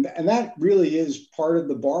 And that really is part of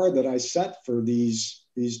the bar that I set for these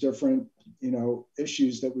different, you know,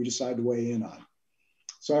 issues that we decide to weigh in on.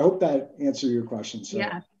 So I hope that answered your question, Sarah.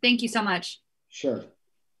 Yeah, thank you so much. Sure.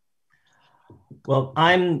 Well,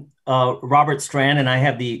 I'm Robert Strand, and I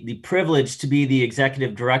have the privilege to be the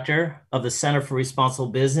executive director of the Center for Responsible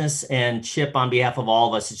Business. And Chip, on behalf of all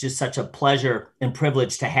of us, it's just such a pleasure and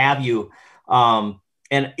privilege to have you.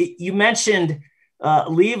 You mentioned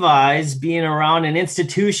Levi's being around an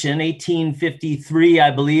institution, 1853,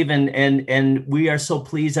 I believe, and we are so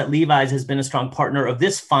pleased that Levi's has been a strong partner of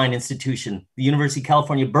this fine institution, the University of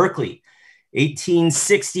California, Berkeley,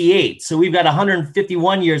 1868. So we've got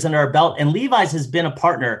 151 years under our belt, and Levi's has been a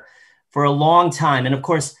partner for a long time. And of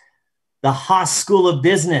course, the Haas School of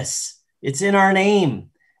Business, it's in our name.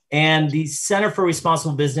 And the Center for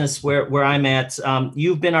Responsible Business, where I'm at,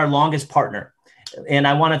 you've been our longest partner. And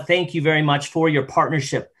I want to thank you very much for your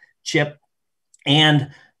partnership, Chip,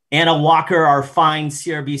 and Anna Walker, our fine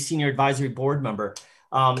CRB Senior Advisory Board member.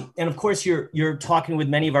 And of course, you're talking with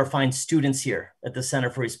many of our fine students here at the Center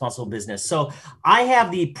for Responsible Business. So I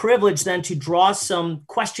have the privilege then to draw some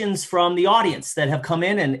questions from the audience that have come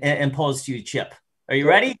in and posed to you, Chip. Are you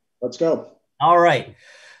ready? Let's go. All right.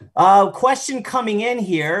 Question coming in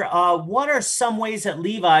here. What are some ways that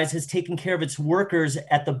Levi's has taken care of its workers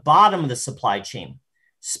at the bottom of the supply chain,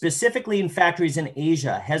 specifically in factories in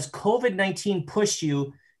Asia? Has COVID-19 pushed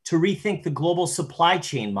you to rethink the global supply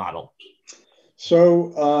chain model?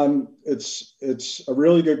 So it's a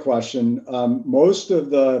really good question. Most of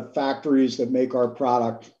the factories that make our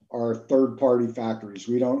product are third-party factories.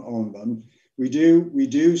 We don't own them. We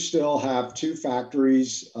do still have two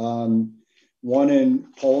factories, one in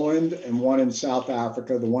Poland and one in South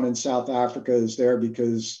Africa. The one in South Africa is there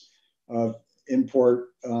because of import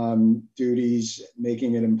duties,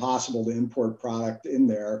 making it impossible to import product in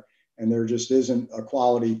there. And there just isn't a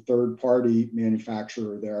quality third-party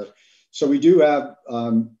manufacturer there. So we do have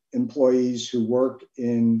employees who work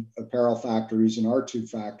in apparel factories in our two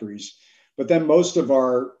factories, but then most of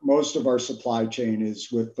our supply chain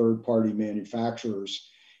is with third-party manufacturers.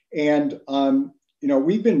 And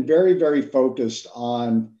we've been very, very focused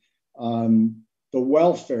on the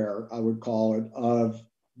welfare, I would call it, of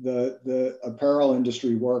the apparel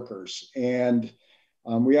industry workers. And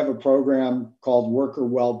we have a program called Worker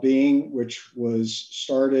Wellbeing, which was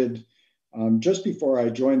started just before I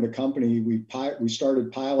joined the company. We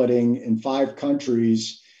started piloting in 5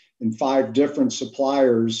 countries in 5 different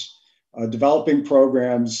suppliers, developing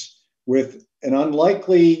programs with an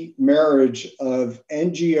unlikely marriage of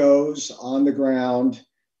NGOs on the ground,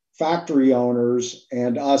 factory owners,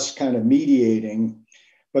 and us kind of mediating.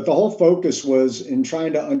 But the whole focus was in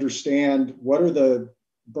trying to understand what are the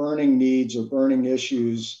burning needs or burning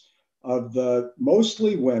issues of the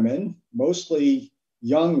mostly women, mostly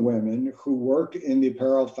young women who work in the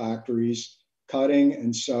apparel factories, cutting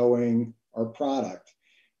and sewing our product.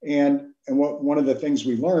 And one of the things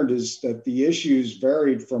we learned is that the issues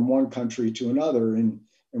varied from one country to another. In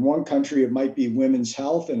one country, it might be women's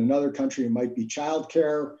health. In another country, it might be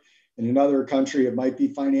childcare. In another country, it might be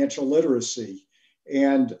financial literacy.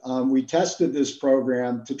 And we tested this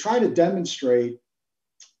program to try to demonstrate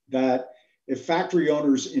that if factory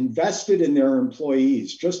owners invested in their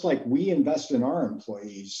employees, just like we invest in our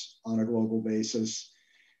employees on a global basis,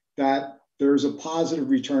 that there's a positive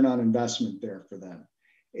return on investment there for them.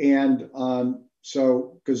 And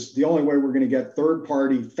so, because the only way we're going to get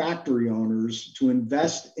third-party factory owners to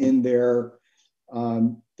invest in the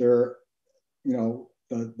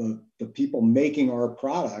people making our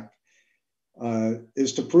product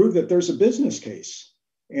is to prove that there's a business case.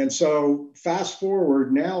 And so fast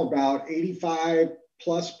forward now, about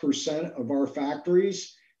 85+% of our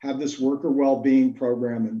factories have this worker well-being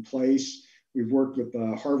program in place. We've worked with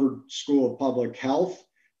the Harvard School of Public Health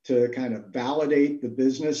to kind of validate the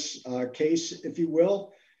business case, if you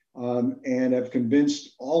will, and have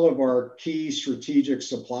convinced all of our key strategic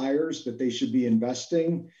suppliers that they should be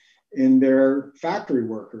investing in their factory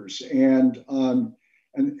workers. And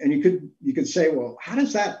you could say, well, how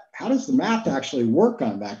does the math actually work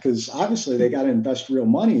on that? Because obviously they got to invest real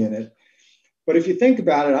money in it. But if you think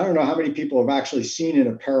about it, I don't know how many people have actually seen an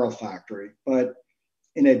apparel factory, but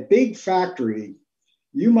in a big factory,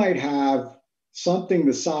 you might have something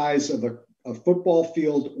the size of a football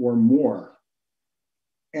field or more.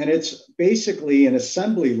 And it's basically an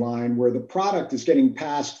assembly line where the product is getting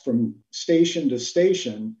passed from station to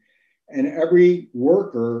station, and every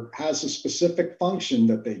worker has a specific function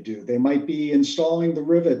that they do. They might be installing the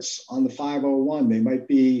rivets on the 501. They might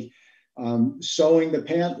be sewing the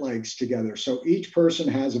pant legs together. So each person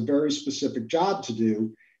has a very specific job to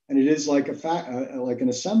do, and it is like like an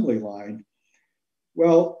assembly line.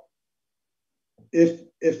 Well,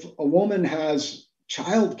 if a woman has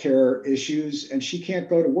childcare issues and she can't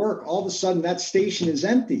go to work, all of a sudden that station is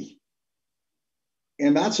empty.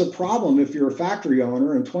 And that's a problem if you're a factory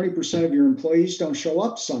owner and 20% of your employees don't show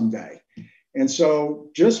up someday. And so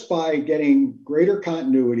just by getting greater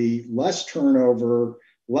continuity, less turnover,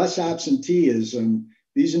 less absenteeism,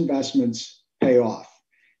 these investments pay off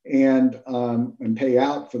and pay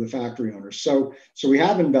out for the factory owners. So we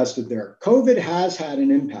have invested there. COVID has had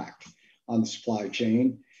an impact on the supply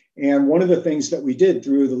chain. And one of the things that we did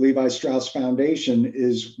through the Levi Strauss Foundation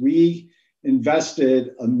is we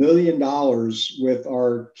invested $1 million with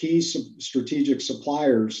our key strategic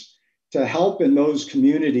suppliers to help in those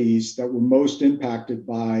communities that were most impacted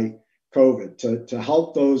by COVID, to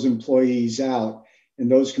help those employees out in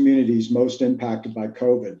those communities most impacted by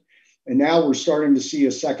COVID. And now we're starting to see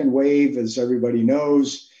a second wave, as everybody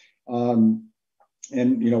knows.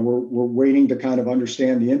 And we're waiting to kind of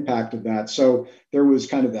understand the impact of that. So there was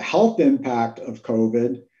kind of the health impact of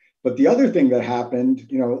COVID. But the other thing that happened,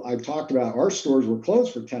 I talked about our stores were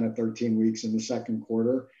closed for 10 or 13 weeks in the second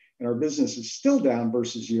quarter, and our business is still down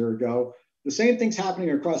versus a year ago. The same thing's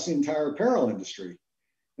happening across the entire apparel industry.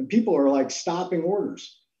 And people are like stopping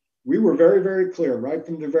orders. We were very, very clear right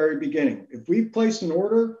from the very beginning. If we've placed an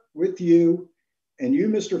order with you and you,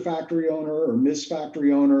 Mr. Factory Owner or Ms.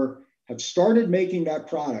 Factory Owner, have started making that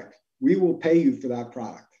product, we will pay you for that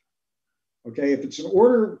product. Okay, if it's an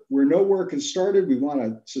order where no work has started, we want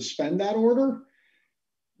to suspend that order.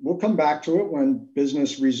 We'll come back to it when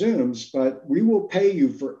business resumes, but we will pay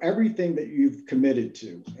you for everything that you've committed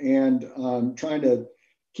to, and trying to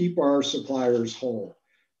keep our suppliers whole.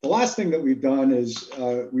 The last thing that we've done is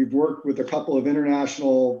we've worked with a couple of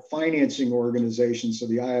international financing organizations, so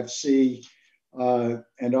the IFC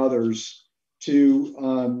and others,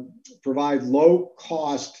 to provide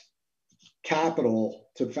low-cost capital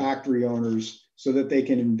to factory owners so that they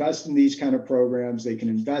can invest in these kind of programs, they can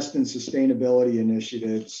invest in sustainability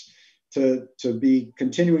initiatives to be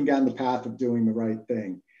continuing down the path of doing the right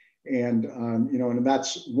thing. And, and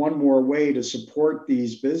that's one more way to support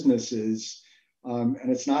these businesses. And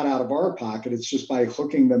it's not out of our pocket, it's just by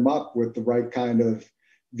hooking them up with the right kind of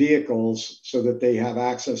vehicles so that they have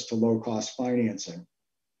access to low-cost financing.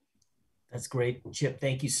 That's great, Chip.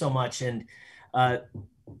 Thank you so much. And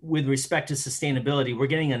with respect to sustainability, we're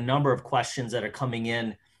getting a number of questions that are coming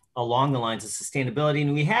in along the lines of sustainability.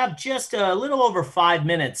 And we have just a little over 5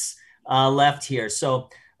 minutes left here. So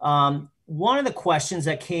one of the questions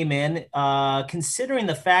that came in, considering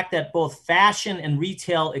the fact that both fashion and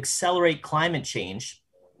retail accelerate climate change,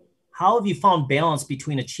 how have you found balance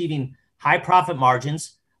between achieving high profit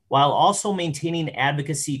margins while also maintaining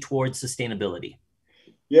advocacy towards sustainability?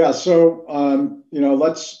 Yeah, so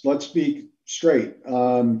let's be straight.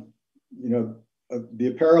 The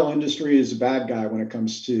apparel industry is a bad guy when it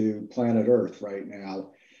comes to planet Earth right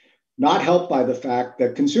now. Not helped by the fact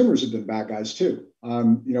that consumers have been bad guys too.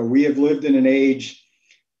 We have lived in an age,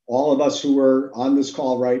 all of us who are on this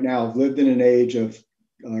call right now have lived in an age of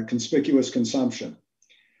conspicuous consumption.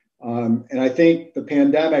 And I think the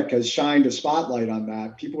pandemic has shined a spotlight on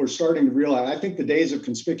that. People are starting to realize, I think the days of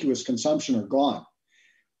conspicuous consumption are gone.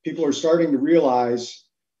 People are starting to realize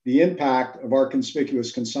the impact of our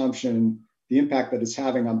conspicuous consumption, the impact that it's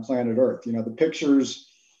having on planet Earth. The pictures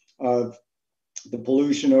of the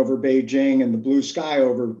pollution over Beijing and the blue sky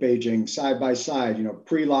over Beijing side by side,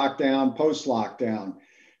 pre-lockdown, post-lockdown,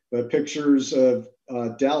 the pictures of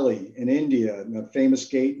Delhi in India, the famous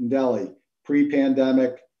gate in Delhi,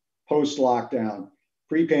 pre-pandemic, post-lockdown.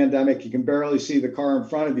 Pre-pandemic, you can barely see the car in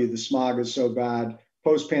front of you. The smog is so bad.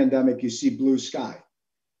 Post-pandemic, you see blue sky.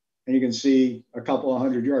 And you can see a couple of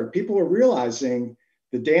 100 yards. People are realizing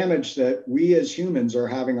the damage that we as humans are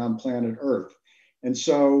having on planet Earth. And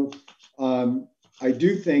so I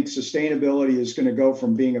do think sustainability is going to go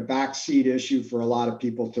from being a backseat issue for a lot of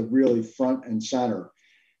people to really front and center.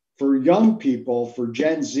 For young people, for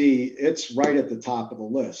Gen Z, it's right at the top of the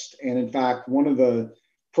list. And in fact, one of the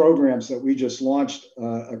programs that we just launched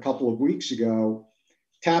a couple of weeks ago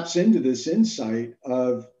taps into this insight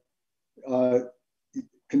of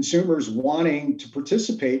consumers wanting to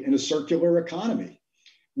participate in a circular economy.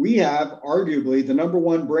 we have arguably the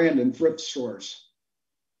 #1 brand in thrift stores,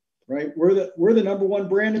 right? We're the #1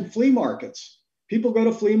 brand in flea markets. People go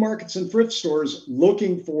to flea markets and thrift stores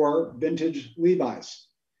looking for vintage Levi's.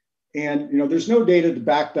 And, there's no data to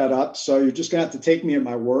back that up. So you're just gonna have to take me at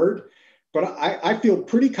my word. But I feel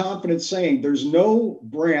pretty confident saying there's no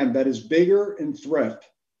brand that is bigger in thrift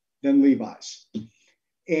than Levi's.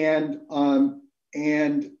 And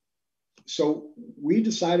so we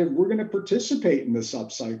decided we're going to participate in this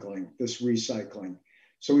upcycling, this recycling.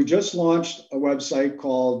 So we just launched a website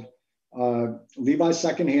called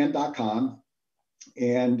LeviSecondHand.com.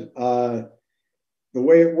 And the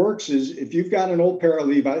way it works is if you've got an old pair of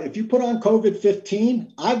Levi, if you put on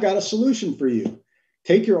COVID-15, I've got a solution for you.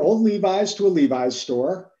 Take your old Levi's to a Levi's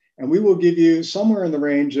store, and we will give you somewhere in the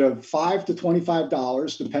range of $5 to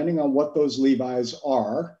 $25, depending on what those Levi's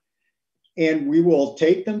are. And we will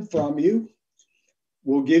take them from you.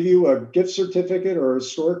 We'll give you a gift certificate or a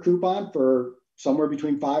store coupon for somewhere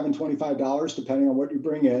between $5 and $25, depending on what you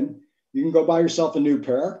bring in. You can go buy yourself a new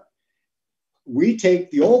pair. We take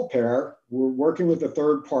the old pair. We're working with a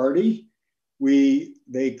third party.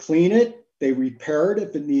 They clean it. They repair it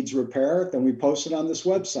if it needs repair. Then we post it on this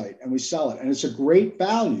website and we sell it. And it's a great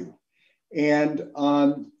value. And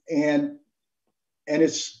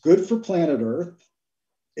it's good for planet Earth.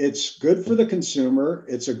 It's good for the consumer.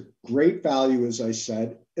 It's a great value, as I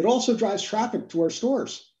said. It also drives traffic to our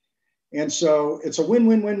stores. And so it's a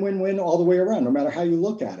win-win-win-win-win all the way around, no matter how you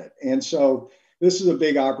look at it. And so this is a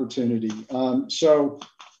big opportunity. So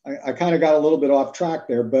I kind of got a little bit off track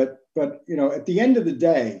there, but at the end of the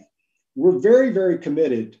day, we're very, very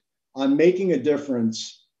committed on making a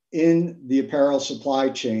difference in the apparel supply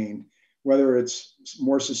chain, whether it's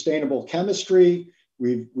more sustainable chemistry.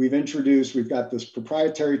 We've got this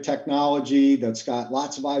proprietary technology that's got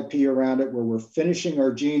lots of IP around it, where we're finishing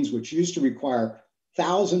our jeans, which used to require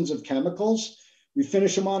thousands of chemicals. We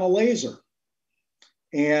finish them on a laser,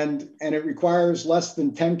 and it requires less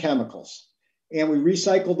than 10 chemicals. And we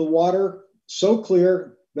recycle the water so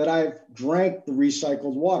clear that I've drank the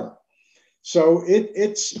recycled water. So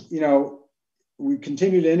we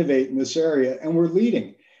continue to innovate in this area, and we're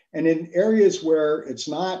leading. And in areas where it's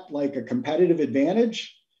not like a competitive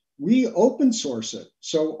advantage, we open source it.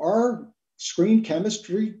 So our screen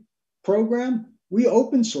chemistry program, we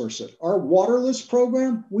open source it. Our WaterLess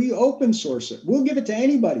program, we open source it. We'll give it to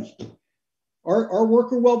anybody. Our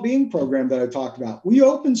worker well-being program that I talked about, we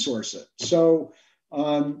open source it. So,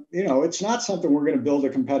 it's not something we're going to build a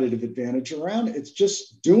competitive advantage around. It's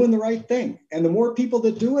just doing the right thing. And the more people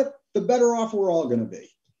that do it, the better off we're all going to be.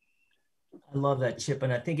 I love that, Chip.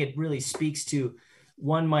 And I think it really speaks to,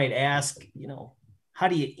 one might ask, how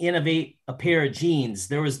do you innovate a pair of jeans?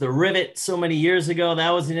 There was the rivet so many years ago.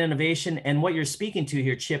 That was an innovation. And what you're speaking to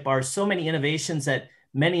here, Chip, are so many innovations that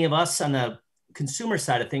many of us on the consumer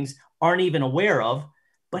side of things aren't even aware of,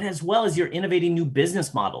 but as well as you're innovating new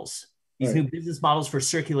business models, these new business models for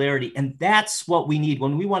circularity. And that's what we need.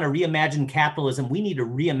 When we want to reimagine capitalism, we need to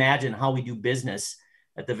reimagine how we do business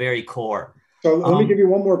at the very core. So let me give you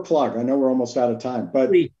one more plug. I know we're almost out of time,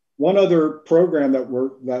 but one other program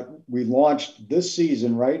that we launched this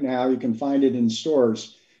season right now, you can find it in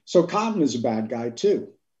stores. So cotton is a bad guy too.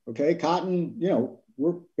 Okay. Cotton,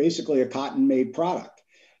 we're basically a cotton made product.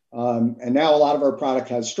 And now a lot of our product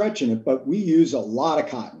has stretch in it, but we use a lot of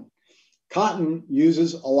cotton. Cotton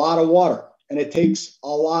uses a lot of water and it takes a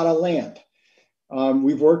lot of land.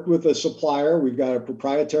 We've worked with a supplier. We've got a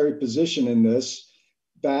proprietary position in this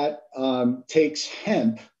that takes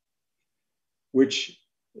hemp, which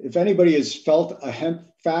if anybody has felt a hemp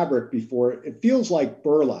fabric before, it feels like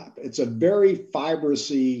burlap. It's a very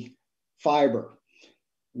fibrousy fiber.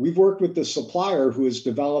 We've worked with the supplier who has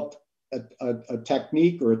developed a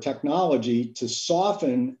technique or a technology to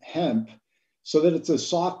soften hemp so that it's as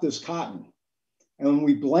soft as cotton. And when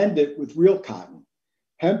we blend it with real cotton,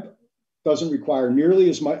 hemp doesn't require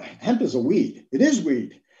nearly as much. Hemp is a weed. It is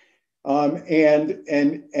weed. And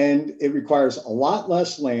it requires a lot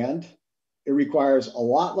less land. It requires a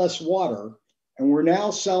lot less water. And we're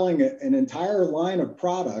now selling an entire line of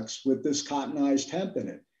products with this cottonized hemp in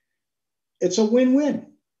it. It's a win-win.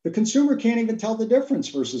 The consumer can't even tell the difference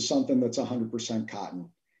versus something that's 100% cotton.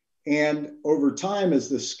 And over time, as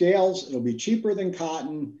this scales, it'll be cheaper than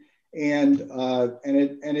cotton, and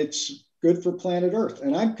it's good for planet Earth.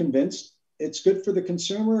 And I'm convinced it's good for the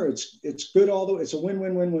consumer. It's good it's a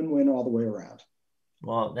win-win-win-win-win all the way around.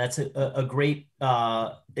 Well, that's a great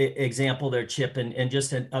example there, Chip, and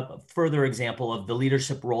just a further example of the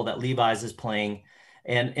leadership role that Levi's is playing.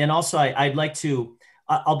 And also, I'd like to,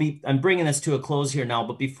 I'm bringing this to a close here now,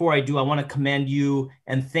 but before I do, I want to commend you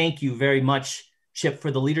and thank you very much Chip,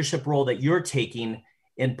 for the leadership role that you're taking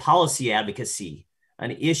in policy advocacy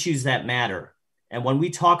on issues that matter. And when we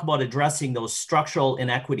talk about addressing those structural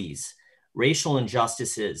inequities, racial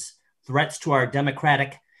injustices, threats to our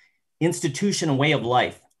democratic institution and way of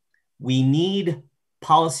life, we need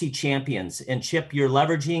policy champions. And Chip, you're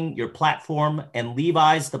leveraging your platform and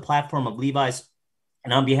Levi's, the platform of Levi's.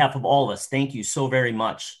 And on behalf of all of us, thank you so very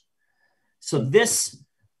much. So this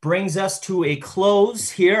brings us to a close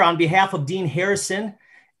here. On behalf of Dean Harrison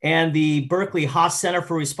and the Berkeley Haas Center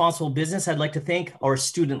for Responsible Business, I'd like to thank our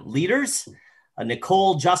student leaders,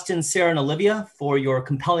 Nicole, Justin, Sarah, and Olivia, for your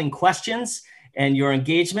compelling questions and your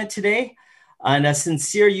engagement today. And a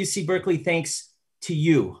sincere UC Berkeley thanks to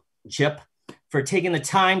you, Chip, for taking the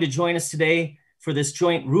time to join us today for this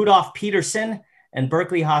joint Rudolph Peterson and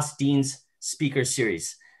Berkeley Haas Dean's Speaker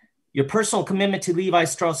Series. Your personal commitment to Levi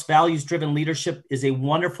Strauss values-driven leadership is a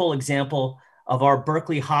wonderful example of our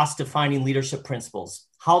Berkeley Haas defining leadership principles,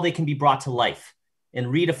 how they can be brought to life in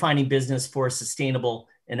redefining business for a sustainable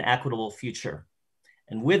and equitable future.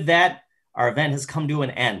 And with that, our event has come to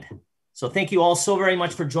an end. So thank you all so very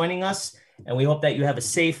much for joining us, and we hope that you have a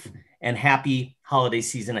safe and happy holiday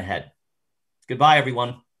season ahead. Goodbye,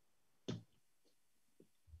 everyone.